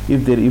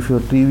if your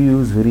tree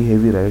view is very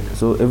heavy, right?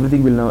 So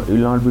everything will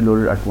not be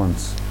loaded at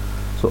once.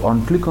 So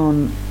on click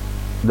on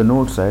the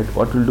node side,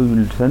 what we'll do, you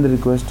will send the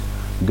request,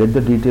 get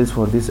the details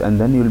for this, and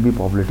then you will be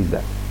populating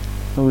that.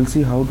 Now we'll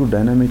see how to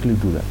dynamically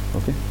do that.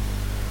 Okay,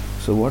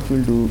 so what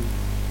we'll do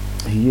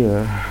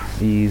here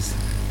is,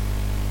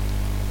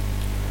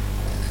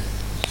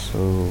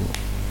 so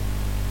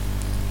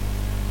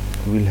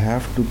we'll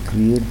have to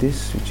create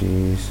this, which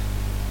is,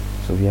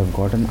 so we have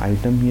got an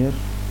item here,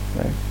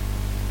 right?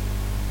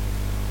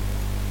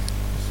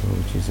 So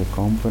which is a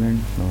component.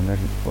 Now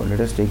let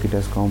us take it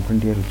as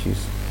component here, which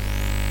is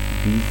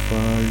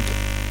default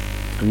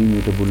tree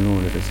mutable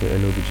node. Let us say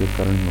LOBJ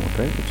current node,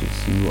 right, which is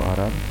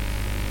CURR.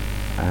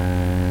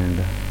 And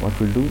what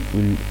we'll do,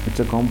 it's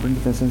a component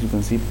in the sense you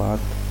can see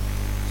path,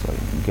 sorry,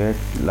 get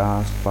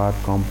last path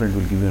component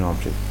will give you an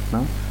object.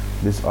 Now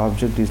this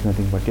object is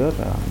nothing but your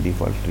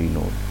default tree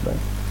node, right?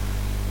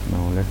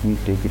 Now let me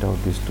take it out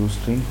this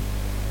toString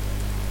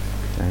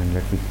and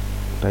let me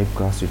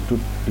typecast it to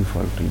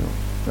default tree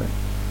node, right?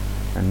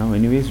 And now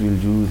anyways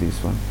we'll do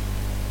this one,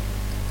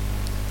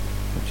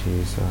 which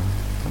is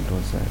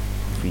control set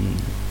v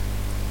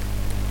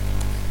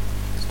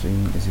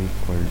string is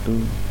equal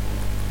to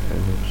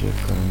LOBJ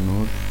current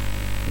node,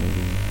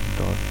 maybe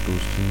dot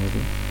toString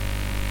maybe,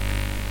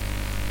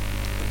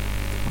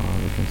 or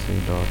we can say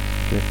dot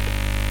get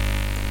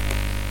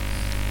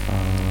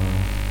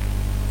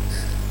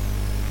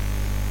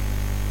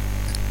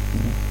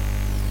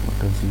what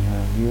does he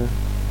have here?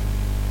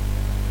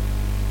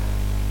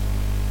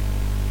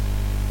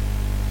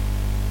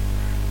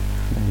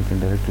 And you can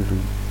directly do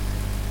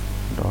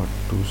dot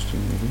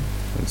toString maybe.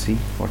 We'll see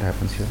what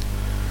happens here.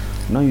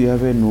 Now you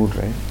have a node,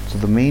 right? So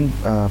the main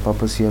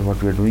purpose here,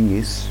 what we are doing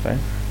is, right,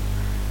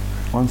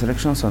 on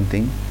selection of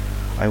something,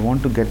 I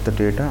want to get the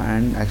data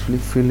and actually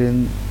fill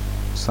in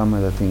some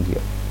other thing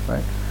here,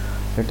 right?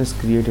 Let us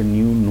create a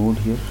new node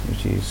here,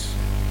 which is,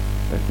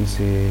 let me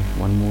say,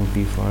 one more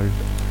default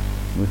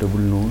mutable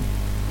node,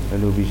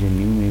 lobj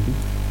new maybe,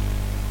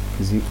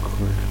 is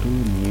equal to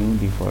new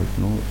default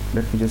node.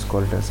 Let me just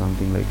call it as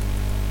something like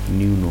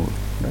new node,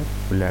 right?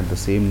 We'll add the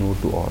same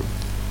node to all,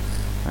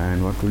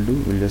 and what we'll do,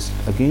 we'll just,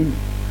 again,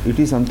 it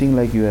is something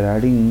like you are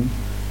adding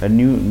a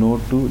new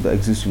node to the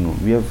existing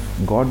node. We have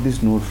got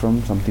this node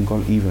from something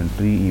called event,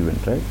 tree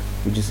event, right,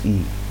 which is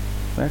E,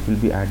 right? We'll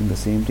be adding the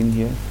same thing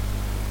here.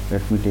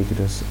 Let me take it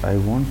as, I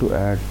want to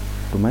add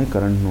to my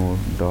current node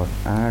dot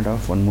add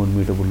of one more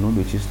mutable node,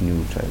 which is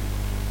new child,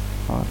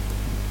 or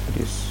it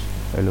is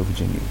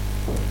lobj new,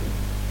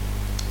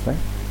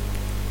 right?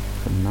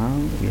 So now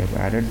we have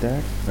added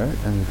that, right?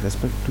 And with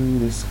respect to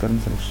this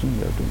current selection,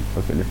 we have to,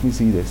 okay, let me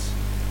see this,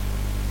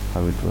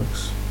 how it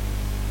works.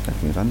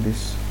 Let me run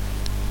this.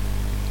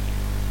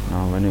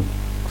 Now when you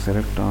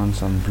select on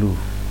some blue,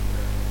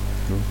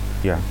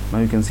 yeah, now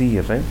you can see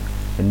here, right,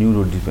 a new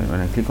node is been, when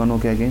I click on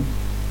OK again,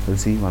 you'll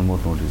see one more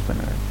node is been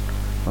added.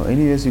 Now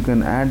anyways, you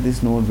can add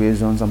this node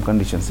based on some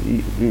conditions.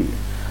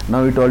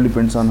 Now it all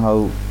depends on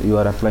how you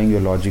are applying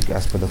your logic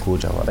as per the core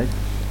Java, right?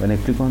 When I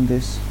click on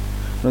this,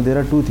 now there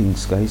are two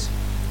things, guys.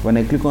 When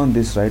I click on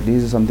this, right,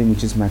 this is something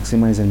which is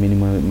maximize and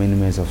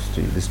minimize of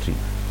this tree,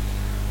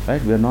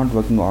 right? We are not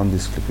working on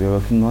this click, we are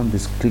working on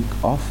this click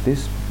of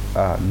this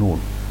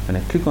node. When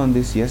I click on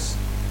this, yes,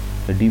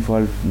 the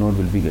default node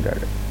will be get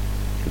added.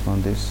 Click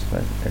on this,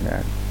 right, and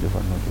add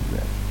default node will be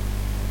added,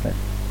 right?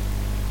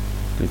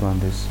 Click on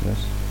this,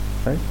 yes,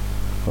 right?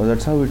 So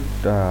that's how it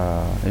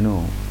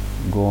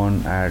go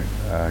on add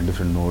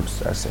different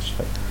nodes as such,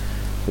 right?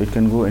 So it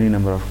can go any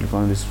number of, click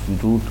on this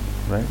root,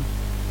 right?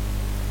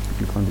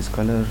 Click on this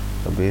color,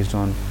 based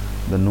on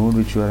the node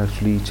which you are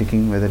actually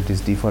checking whether it is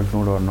default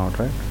node or not,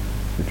 right?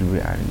 It will be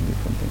adding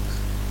different things,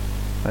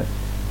 right?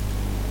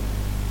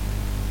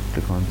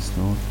 Click on this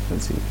node,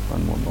 let's see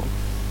one more node,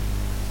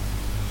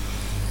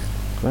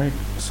 right?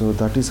 So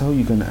that is how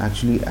you can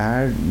actually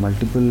add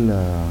multiple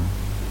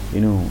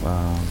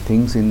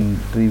things in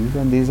tree view,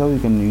 and this is how you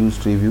can use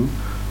tree view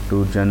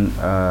to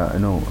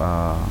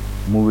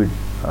move it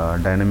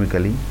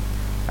dynamically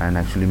and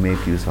actually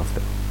make use of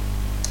them,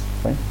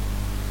 right?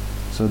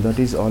 So that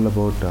is all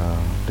about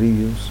tree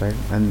views, right?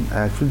 And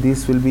actually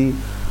this will be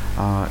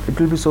it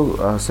will be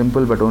so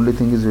simple, but only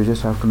thing is you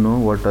just have to know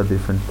what are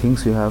different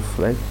things you have,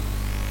 right?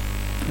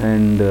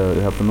 And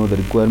you have to know the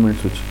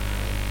requirements which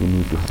you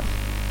need to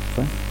have,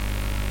 right?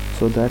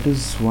 So that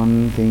is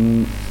one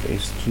thing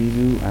is tree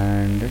view.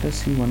 And let us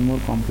see one more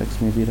complex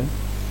maybe, right?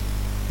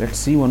 Let's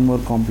see one more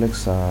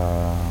complex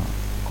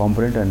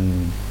component,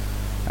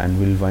 and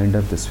we'll wind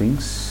up the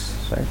swings,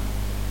 right?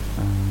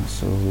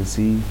 So we'll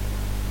see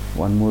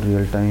one more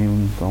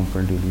real-time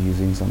component. We'll be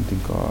using something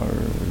called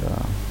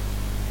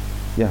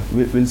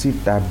we'll see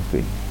tab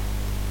pane,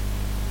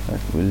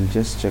 right? We'll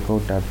just check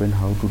out tab pane,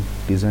 how to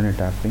design a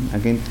tab pane.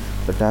 Again,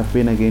 the tab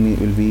pane again, it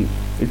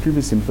will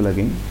be simple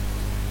again,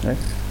 right?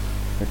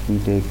 Let me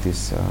take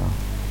this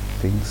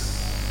things.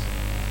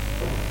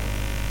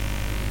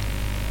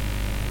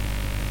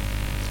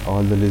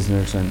 All the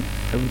listeners and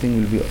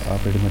everything will be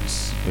pretty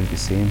much will be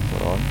same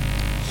for all.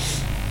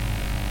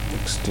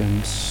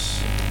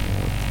 Extends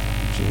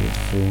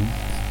JFrame,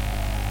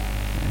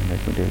 and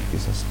let me take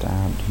this as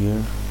tabbed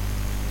here,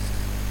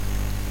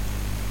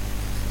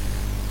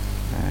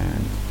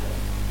 and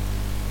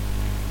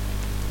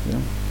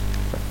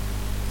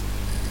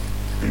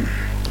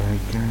try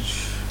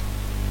catch.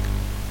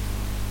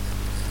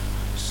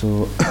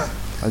 So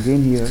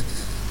again here,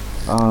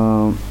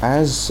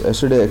 as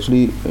yesterday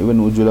actually even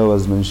Ujjwala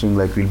was mentioning,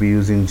 like we'll be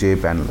using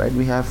JPanel, right?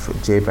 We have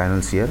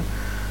JPanels here.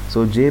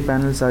 So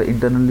JPanels are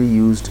internally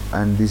used,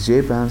 and these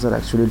JPanels are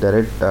actually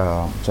direct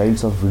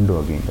childs of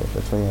window again, right?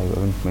 That's why I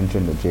haven't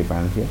mentioned the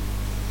JPanel here.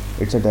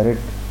 It's a direct,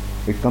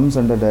 it comes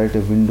under direct a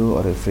window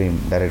or a frame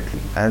directly,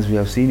 as we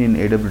have seen in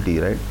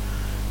AWT, right?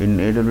 In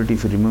AWT,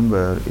 if you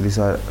remember, these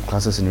are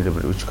classes in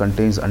AWT which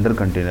contains under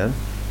container.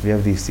 We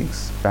have these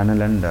things,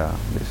 panel and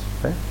this,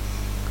 right?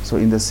 So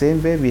in the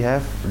same way, we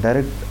have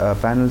direct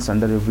panels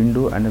under a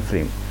window and a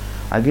frame.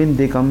 Again,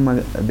 they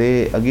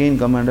again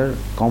come under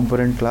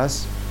component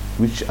class,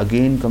 which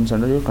again comes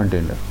under your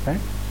container, right?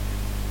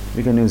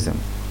 We can use them.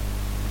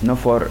 Now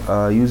for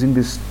using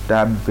this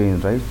tab pane,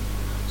 right?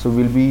 So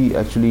we'll be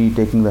actually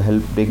taking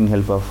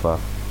help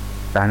of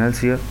panels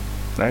here,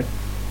 right?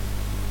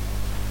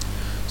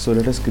 So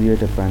let us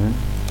create a panel.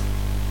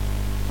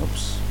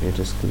 Let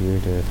us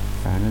create a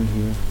panel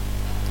here,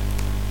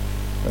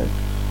 right?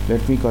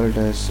 Let me call it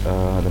as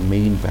the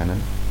main panel.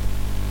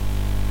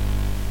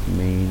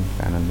 Main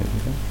panel maybe,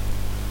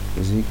 right?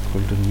 Is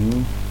equal to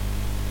new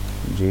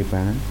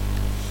JPanel.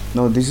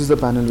 Now this is the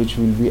panel which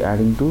we will be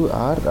adding to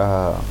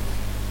our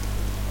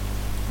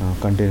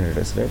container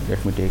address, right?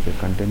 Let me take a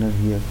container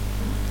here.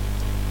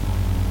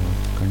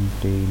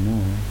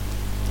 Container.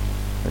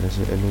 Let us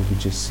say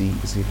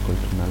lobjc is equal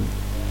to null,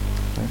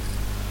 right?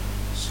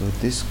 So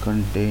this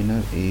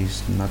container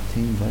is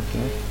nothing but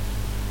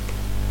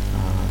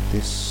a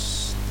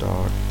this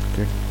dot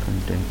get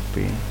content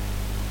pane.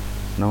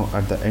 Now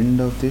at the end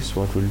of this,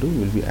 what we'll do,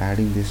 we'll be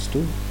adding this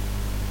to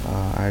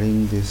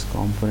adding this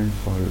component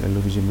called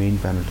LOVG main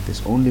panel to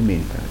this, only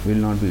main panel. We'll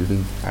not be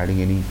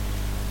adding any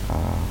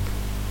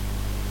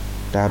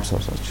tabs or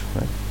such,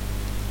 right?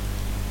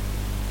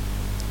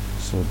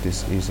 So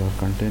this is our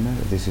container,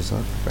 this is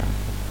our panel.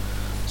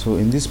 So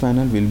in this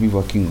panel we'll be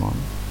working on,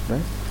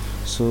 right?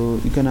 So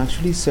you can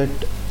actually set,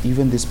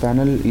 even this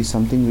panel is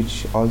something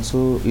which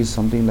also is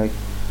something like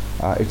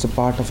it's a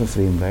part of a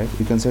frame, right?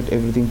 You can set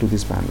everything to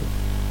this panel,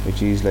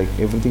 which is like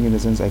everything in the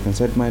sense I can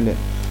set my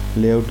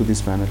layout to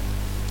this panel.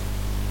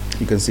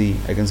 You can see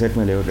I can set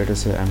my layout. Let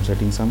us say I'm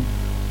setting some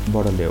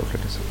border layout,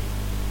 let us say,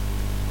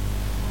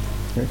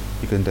 right?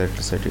 You can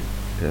directly set it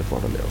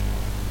border layout,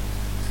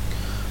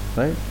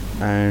 right?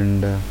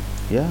 And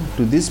yeah,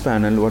 to this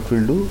panel what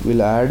we'll do,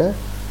 we'll add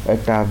a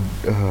tab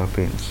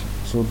panes.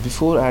 So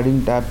before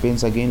adding tab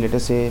panes, again let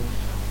us say,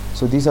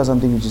 so these are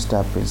something which is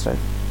tab panes, right?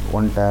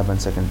 One tab and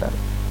second tab.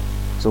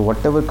 So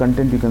whatever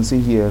content you can see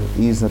here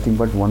is nothing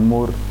but one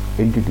more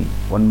entity,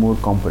 one more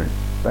component,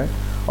 right?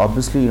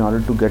 Obviously in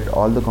order to get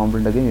all the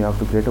component again, you have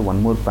to create a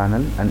one more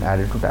panel and add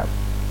it to tab.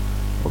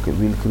 Okay,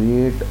 we'll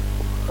create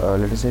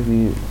let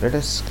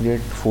us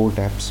create 4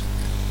 tabs.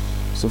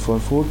 So for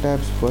 4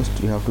 tabs, first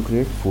you have to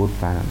create 4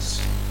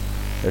 panels.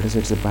 Let us say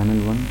it's a panel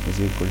 1 is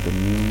equal to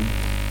new,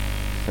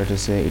 let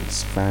us say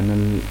it's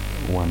panel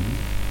 1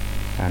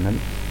 panel,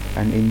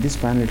 and in this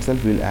panel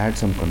itself we'll add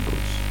some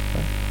controls,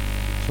 right?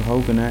 So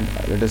how can I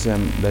add? Let us say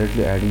I'm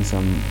directly adding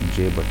some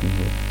J button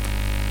here,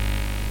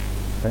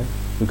 right?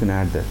 You can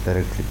add that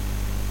directly.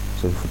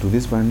 So to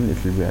this panel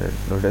it will be added.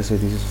 Let us say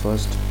this is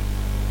first,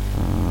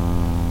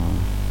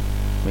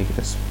 make it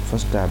as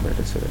first tab, let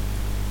us say.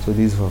 So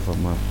these were for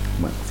my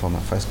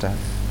first tab,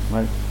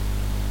 right?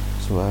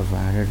 So I've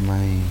added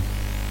my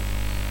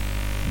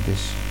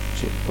this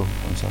J. Oh,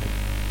 I'm sorry.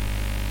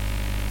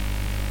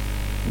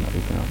 No,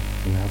 you cannot.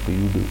 You have to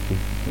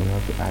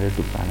add it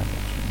to panel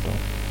option. Dot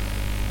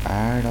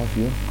add of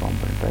your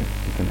component, right?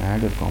 You can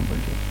add your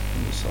component here.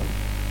 Sorry.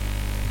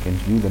 You can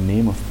view the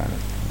name of panel,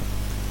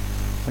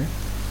 right?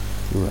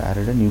 You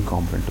added a new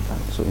component to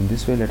panel. So in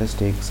this way, let us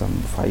take some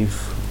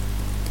 5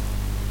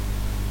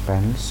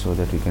 panels so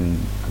that we can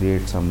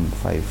create some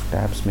 5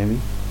 tabs, maybe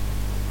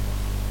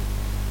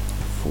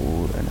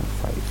 4 and a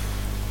 5,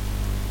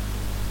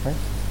 right?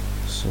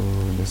 So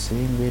in the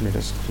same way, let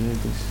us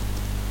create this.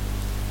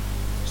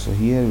 So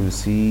here we'll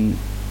see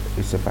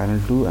it's a panel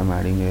 2. I'm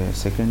adding a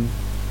second,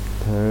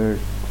 third,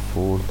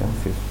 fourth and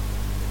fifth,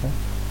 right?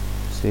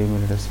 Same way,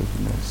 let us take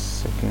the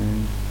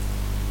second,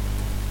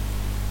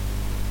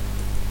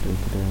 take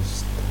it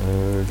as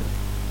third,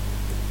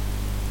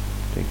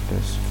 take it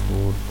as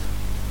fourth,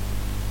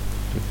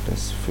 take it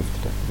as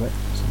fifth tab, right?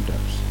 Some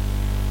tabs.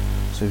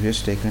 So we've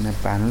just taken a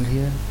panel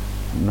here.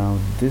 Now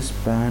this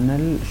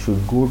panel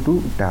should go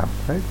to tab,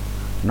 right?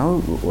 Now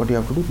what you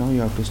have to do, now you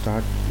have to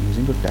start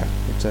using the tab.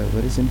 It's a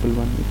very simple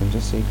one. You can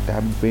just say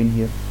tab pane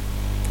here,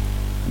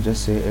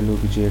 just say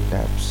LOVG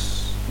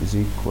tabs is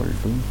equal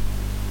to,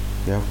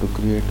 you have to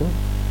create a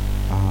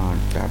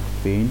tab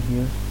pane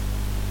here,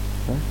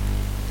 right?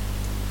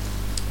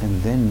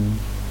 And then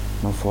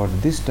now for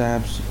these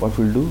tabs, what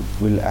we'll do,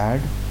 we'll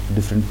add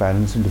different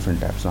panels in different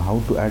tabs. Now how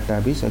to add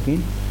tab is,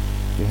 again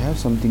we have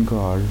something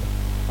called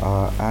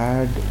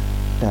add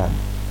tab,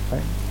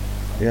 right?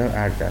 We have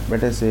add tab.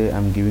 Let us say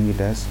I'm giving it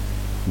as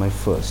my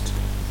first,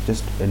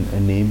 just a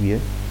name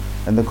here,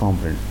 and the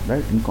component,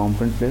 right? In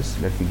component place,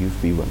 let me give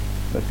P1.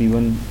 The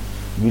P1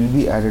 will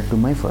be added to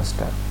my first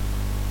tab,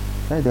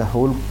 right? The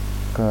whole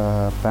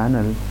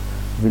panel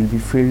will be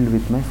filled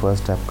with my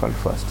first tab called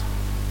first.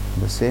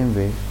 The same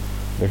way,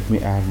 let me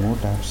add more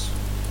tabs,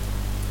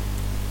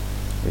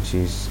 which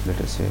is,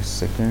 let us say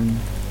second,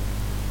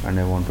 and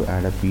I want to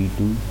add a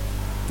P2,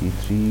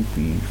 P3,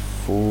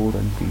 P4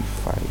 and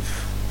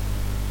P5.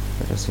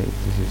 Let us say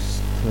this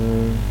is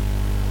third,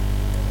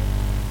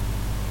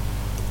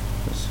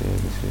 let's say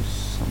this is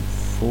some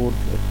fourth,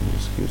 let me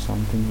just give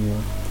something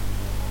here,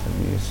 let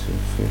me just say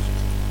fifth,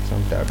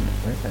 some tab,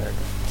 right?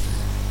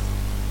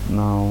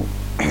 Now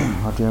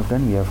what we have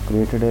done, we have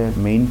created a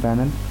main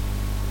panel,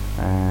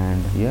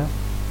 and here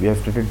we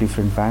have created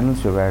different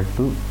panels. We have added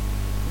to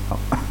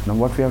now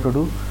what we have to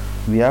do,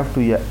 we have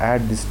to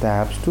add these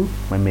tabs to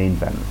my main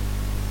panel,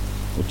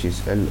 which is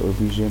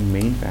LOVG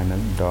main panel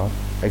dot,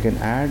 I can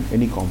add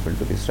any component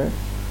to this, right?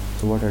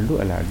 So what I'll do,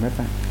 I'll add my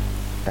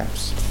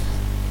tabs.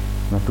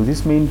 Now to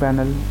this main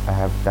panel I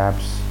have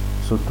tabs,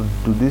 so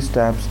to these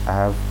tabs I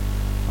have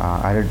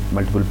added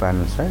multiple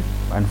panels, right?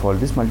 And for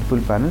this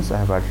multiple panels I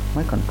have added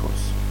my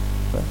controls,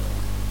 right?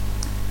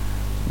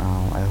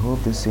 Now I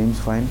hope this seems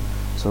fine.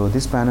 So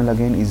this panel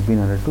again is being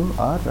added to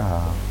our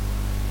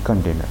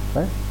container,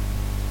 right?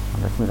 Now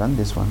let me run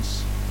this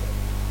once.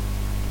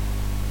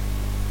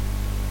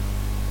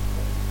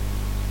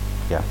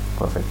 Yeah,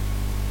 perfect.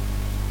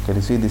 Can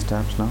you see these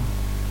tabs now?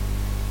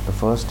 The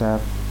first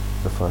tab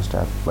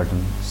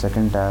button,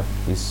 second tab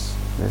is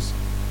this,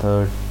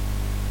 third,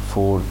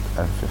 fourth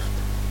and fifth,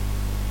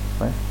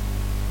 right?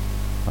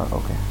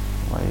 Okay,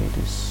 why it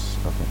is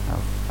okay.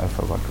 I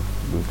forgot to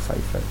do it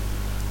 5, right?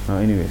 Now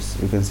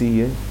anyways, you can see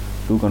here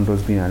 2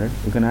 controls being added.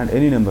 You can add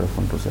any number of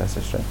controls as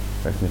such, right?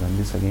 Let me run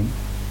this again,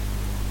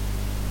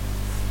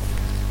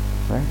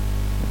 right?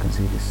 You can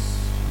see this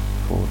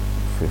 4th,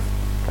 5th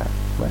tab,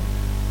 right?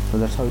 So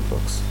that's how it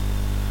works.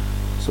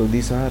 So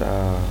these are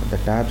the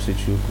tabs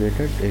which you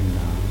created in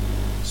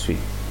Suite.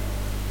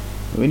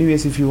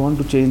 Anyways, if you want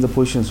to change the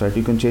positions, right,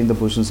 you can change the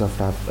positions of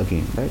tab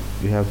again, right?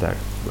 You have that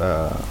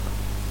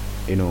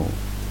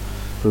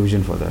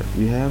provision for that.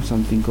 We have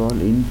something called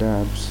in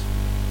tabs.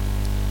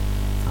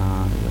 We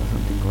have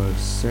something called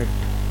set.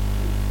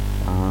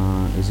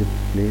 Is it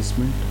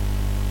placement?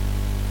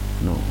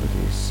 No,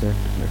 it is set.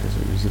 Let us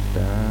say, is it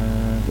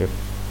tab? Yep.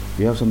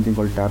 We have something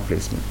called tab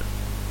placement.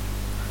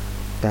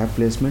 Tab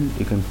placement,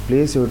 you can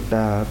place your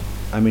tabs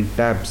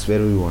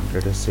wherever you want.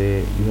 Let us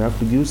say you have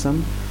to give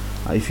some,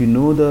 if you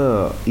know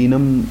the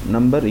enum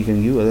number you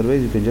can give,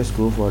 otherwise you can just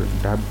go for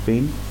tab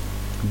pane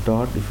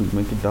dot. If you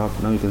make it dot,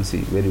 now you can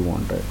see where you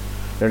want, right?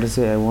 Let us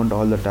say I want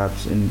all the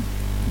tabs in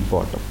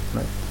bottom,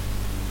 right?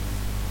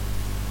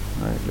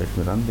 Let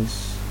me run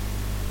this.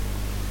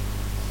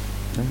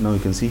 Right, now you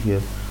can see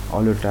here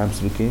all your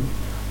tabs became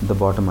the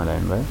bottom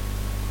aligned, right?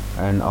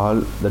 And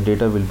all the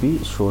data will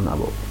be shown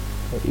above.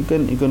 You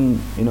can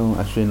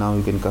actually now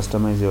you can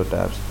customize your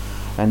tabs,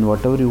 and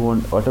whatever you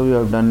want, whatever you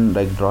have done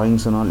like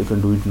drawings and all, you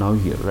can do it now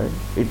here, right?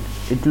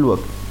 It will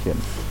work here.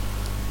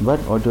 But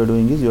what you are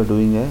doing is you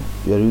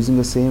are using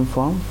the same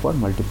form for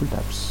multiple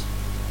tabs,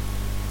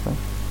 right?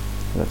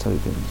 That's how you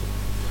can use it.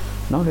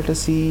 Now let us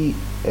see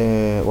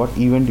what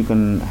event you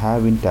can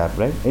have in tab,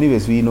 right?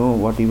 Anyways, we know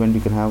what event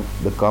you can have,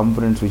 the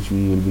components which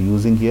we will be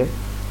using here,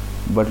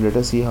 but let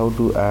us see how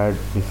to add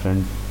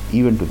different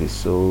event to this.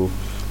 So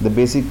the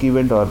basic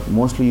event or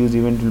mostly used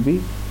event will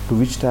be to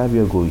which tab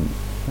you are going,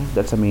 right?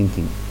 That's the main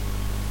thing,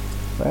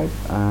 right?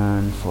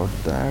 And for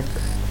that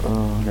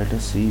let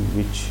us see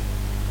which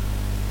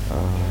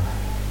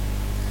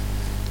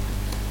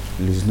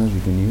listener we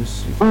can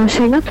use.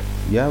 Srinath?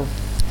 Yeah,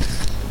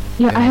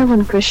 I have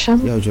one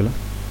question. Yeah, Ujjwala.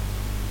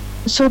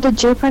 So the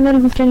J panel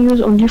we can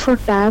use only for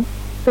tab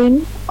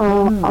pane,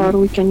 or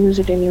we can use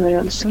it anywhere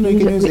else? No, you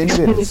can use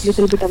anywhere else.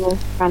 Little bit about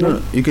panel.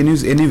 No, you can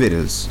use anywhere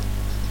else.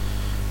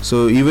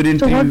 So even in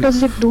So what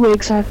does it do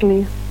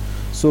exactly?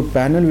 So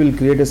panel will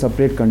create a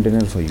separate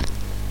container for you,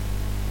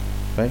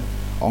 right?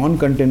 On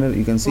container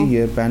you can see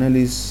here panel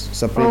is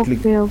separately.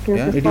 Okay.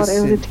 Yeah, it for is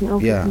everything.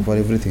 Okay. Yeah, for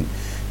everything.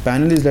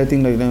 Panel is, I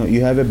think, like now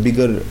you have a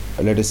bigger,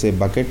 let us say,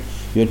 bucket.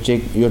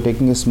 You're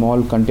taking a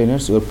small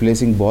containers, you're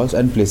placing balls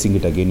and placing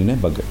it again in a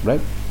bucket,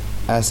 right?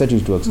 As such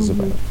it works as a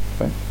panel,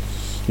 right?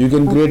 You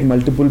can create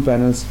multiple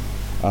panels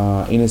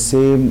in a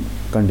same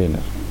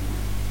container,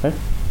 right?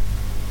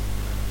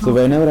 So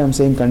whenever I'm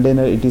saying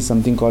container, it is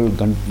something called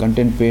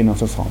content pane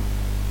of a form,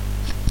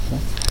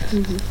 right?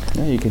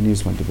 Yeah, you can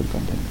use multiple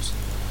containers.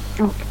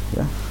 Okay.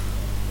 Yeah.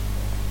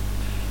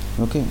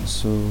 Okay,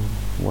 so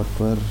what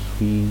were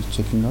we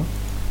checking out?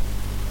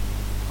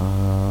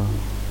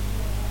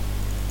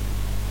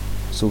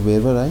 So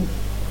where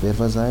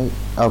was I?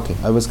 Okay,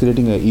 I was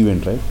creating an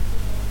event, right?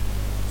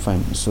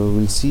 Fine. So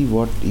we'll see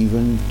what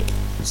event.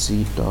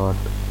 C dot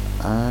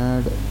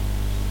add.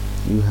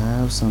 You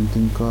have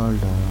something called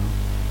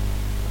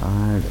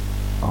add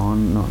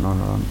on.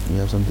 No. We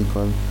have something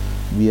called.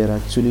 We are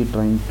actually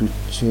trying to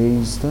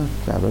change the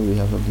tab. We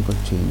have something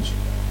called change.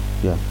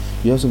 Yeah,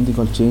 you have something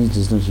called change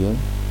listener here,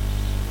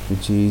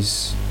 which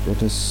is,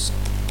 let us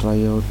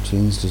try out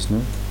change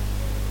listener.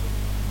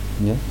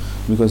 Yeah,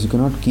 because you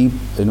cannot keep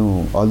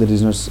all the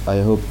listeners. I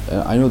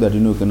know that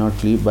you cannot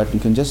keep, but you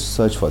can just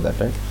search for that,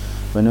 right?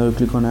 Whenever you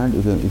click on add,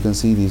 you can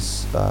see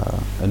these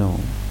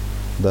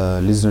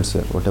the listeners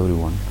here, whatever you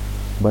want.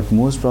 But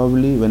most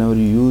probably when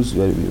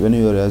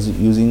you are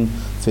using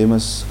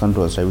famous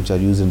controls, right, which are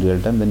used in real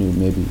time, then you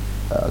maybe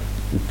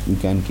you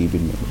can keep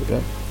in memory,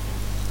 right?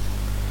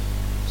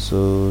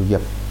 So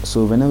yeah,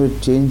 so whenever you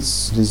change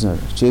listener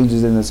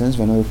in the sense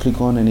whenever you click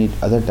on any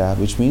other tab,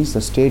 which means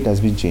the state has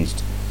been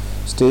changed,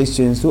 state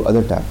changed to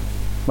other tab,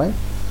 right?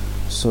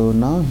 So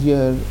now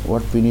here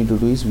what we need to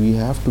do is we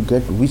have to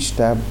get which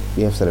tab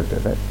we have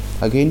selected, right?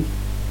 Again,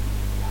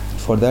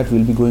 for that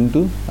we'll be going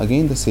to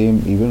again the same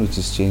event, which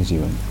is change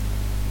event.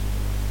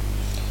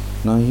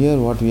 Now here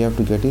what we have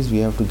to get is we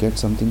have to get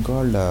something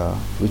called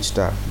which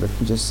tab. Let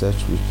me just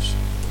search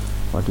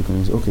what you can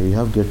use. Okay, you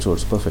have get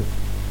source, perfect.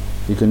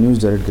 You can use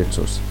direct get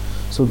source.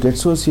 So get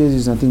source here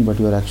is nothing but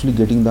you are actually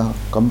getting the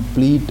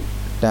complete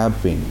tab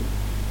pane.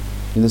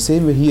 In the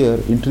same way here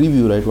in tree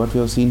view, right, what we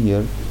have seen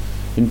here,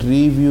 in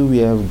tree view we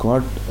have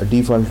got a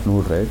default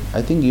node, right?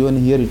 I think even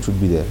here it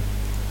should be there.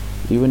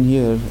 Even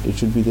here it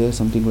should be there,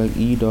 something like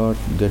e dot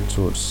get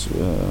source.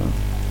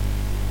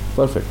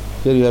 Perfect.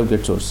 Here you have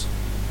get source.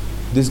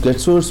 This get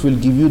source will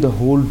give you the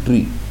whole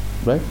tree,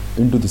 right,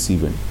 into this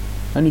event,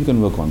 and you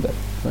can work on that,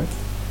 right?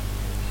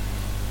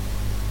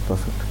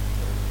 Perfect.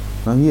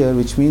 Now here,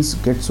 which means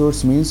get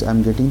source means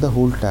I'm getting the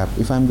whole tab.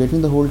 If I'm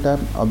getting the whole tab,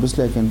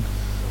 obviously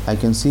I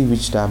can see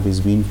which tab is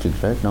being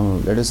clicked, right?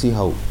 Now let us see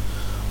how.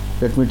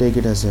 Let me take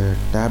it as a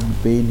tab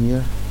pane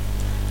here.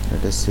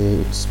 let us say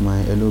it's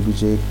my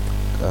LOBJ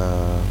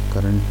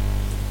current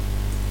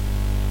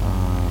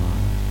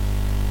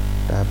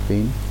tab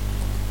pane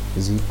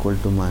is equal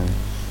to my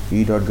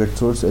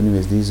e.getSource.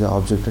 Anyways, this is an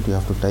object that you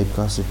have to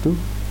typecast it to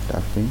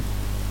tab pane.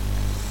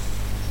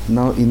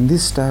 Now in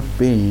this tab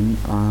pane,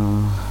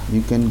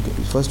 you can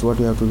first what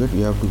you have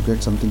to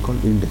get something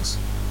called index,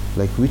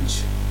 like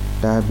which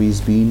tab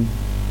is being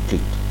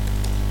clicked.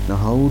 Now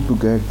how to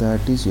get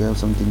that is you have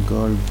something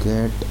called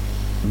get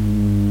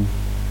you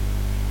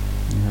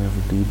have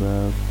a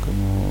debug,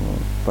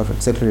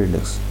 perfect, selected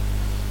index.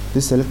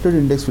 This selected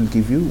index will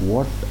give you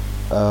what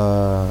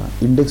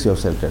index you have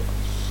selected.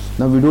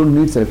 Now we don't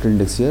need selected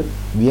index here,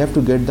 we have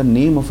to get the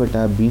name of a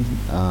tab being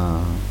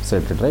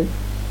selected, right?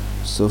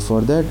 So for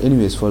that,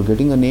 anyways, for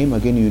getting a name,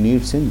 again you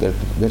need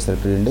get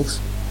selected index,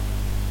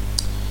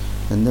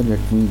 and then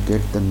let me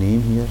get the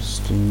name here,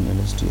 string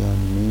lstr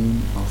name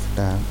of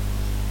tab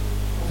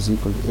is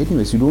equal to,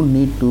 anyways you don't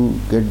need to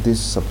get this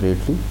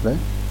separately, right?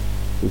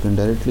 You can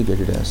directly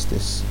get it as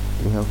this.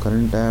 We have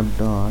current tab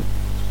dot,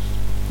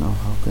 now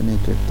how can I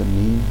get the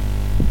name?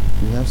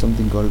 We have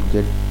something called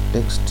get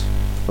text,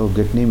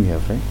 get name you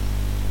have, right?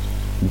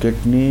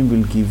 Get name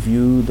will give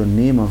you the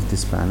name of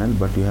this panel,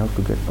 but you have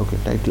to get, okay,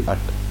 title at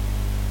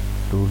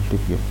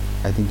tooltip, yep,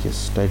 I think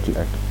yes, title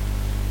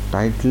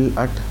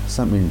at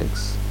some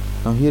index.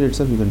 Now here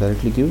itself you can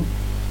directly give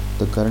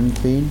the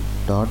current pane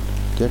dot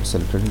get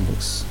selected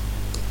index.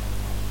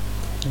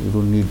 You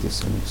don't need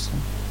this anyways.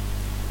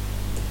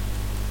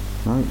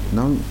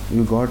 Now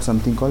you got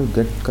something called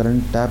get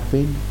current tab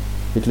pane.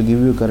 It will give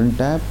you current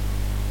tab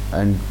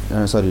and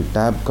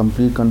tab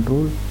complete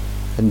control,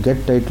 and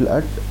get title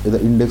at the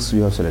index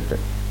you have selected.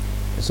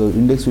 So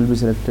index will be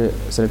selected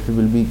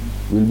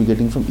will be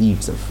getting from E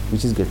itself,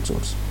 which is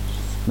getSource.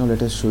 Now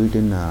let us show it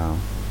in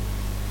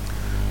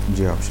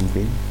JOption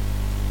pane.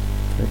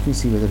 Let me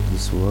see whether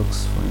this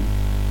works fine.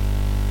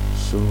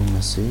 Show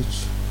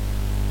message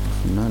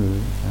of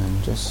null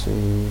and just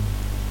say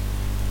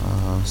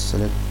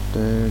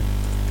selected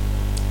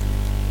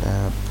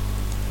tab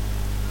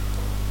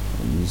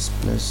is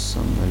plus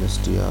some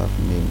lstr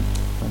name.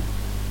 Right?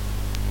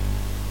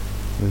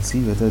 We'll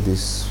see whether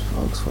this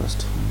works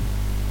first.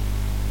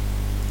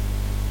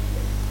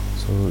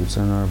 So it's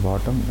on our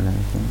bottom, and I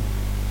can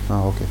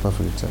okay,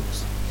 perfect, it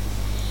works.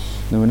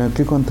 Now when I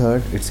click on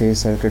third, it says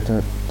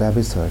selected tab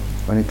is third.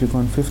 When I click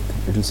on fifth,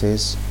 it will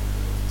says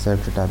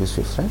selected tab is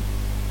fifth, right?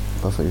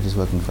 Perfect, it is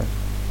working fine.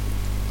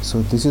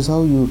 So this is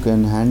how you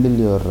can handle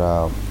your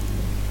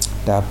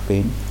tab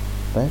pane,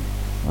 right?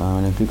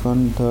 When I click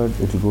on third,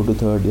 it will go to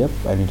third, yep,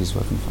 and it is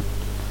working fine.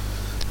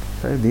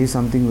 Right, this is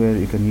something where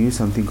you can use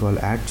something called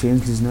add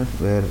change listener,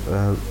 where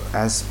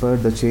as per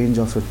the change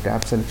of your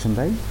tab selection,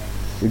 right,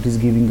 it is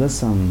giving us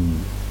some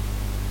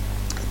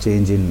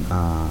change in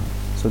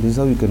so this is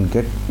how you can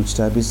get which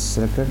tab is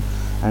selected,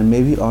 and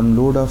maybe on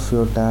load of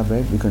your tab,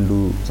 right, you can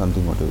do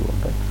something what you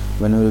want, right?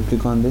 Whenever you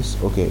click on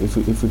this, okay, if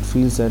it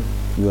feels that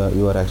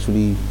you are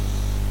actually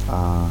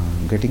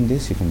getting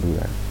this, you can do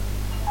that,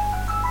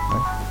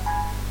 right?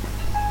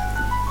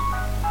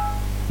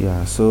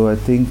 Yeah, so I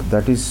think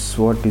that is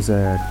what is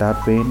a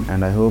tab pane,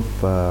 and I hope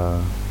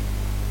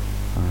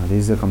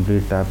this is a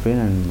complete tab pane,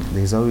 and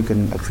this is how we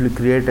can actually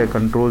create a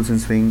controls in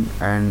Swing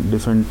and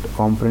different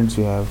components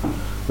you have.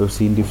 We've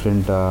seen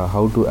different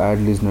how to add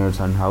listeners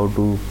and how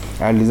to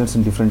add listeners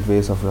in different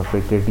ways of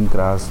creating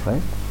class,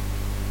 right,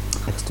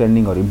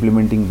 extending or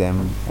implementing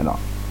them and all.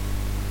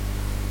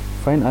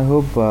 Fine, I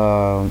hope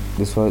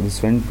this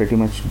went pretty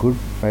much good,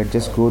 right?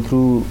 Just go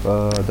through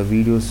the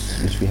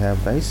videos which we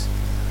have, guys,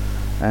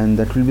 and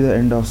that will be the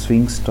end of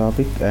Swings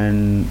topic.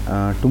 And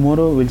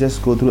tomorrow we'll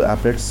just go through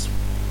applets.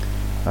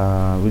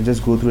 We'll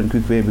just go through in a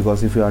quick way,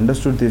 because if you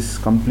understood this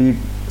complete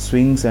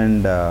Swings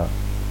and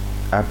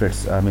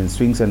applets, I mean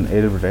Swings and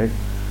Aerobic, right?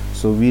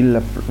 So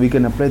we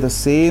can apply the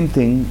same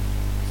thing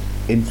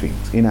in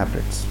Swings, in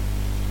applets,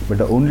 but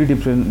the only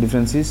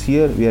difference is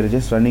here we are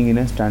just running in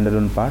a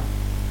standalone part,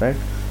 right?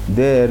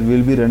 There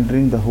we'll be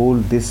rendering the whole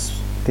this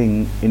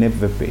thing in a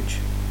web page,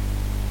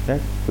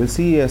 right? We'll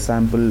see a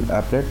sample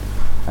applet,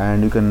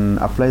 and you can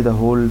apply the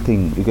whole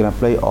thing. You can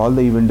apply all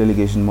the event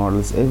delegation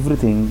models,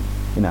 everything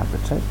in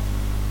applets, right?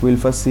 We'll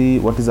first see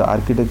what is the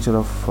architecture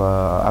of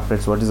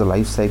applets, what is the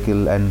life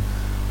cycle, and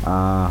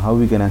how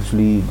we can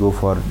actually go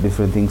for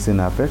different things in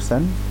applets,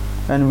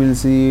 and we'll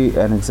see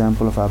an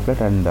example of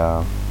applet, and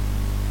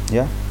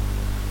yeah,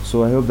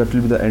 so I hope that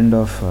will be the end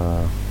of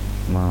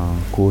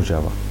core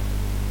Java,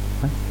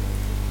 right?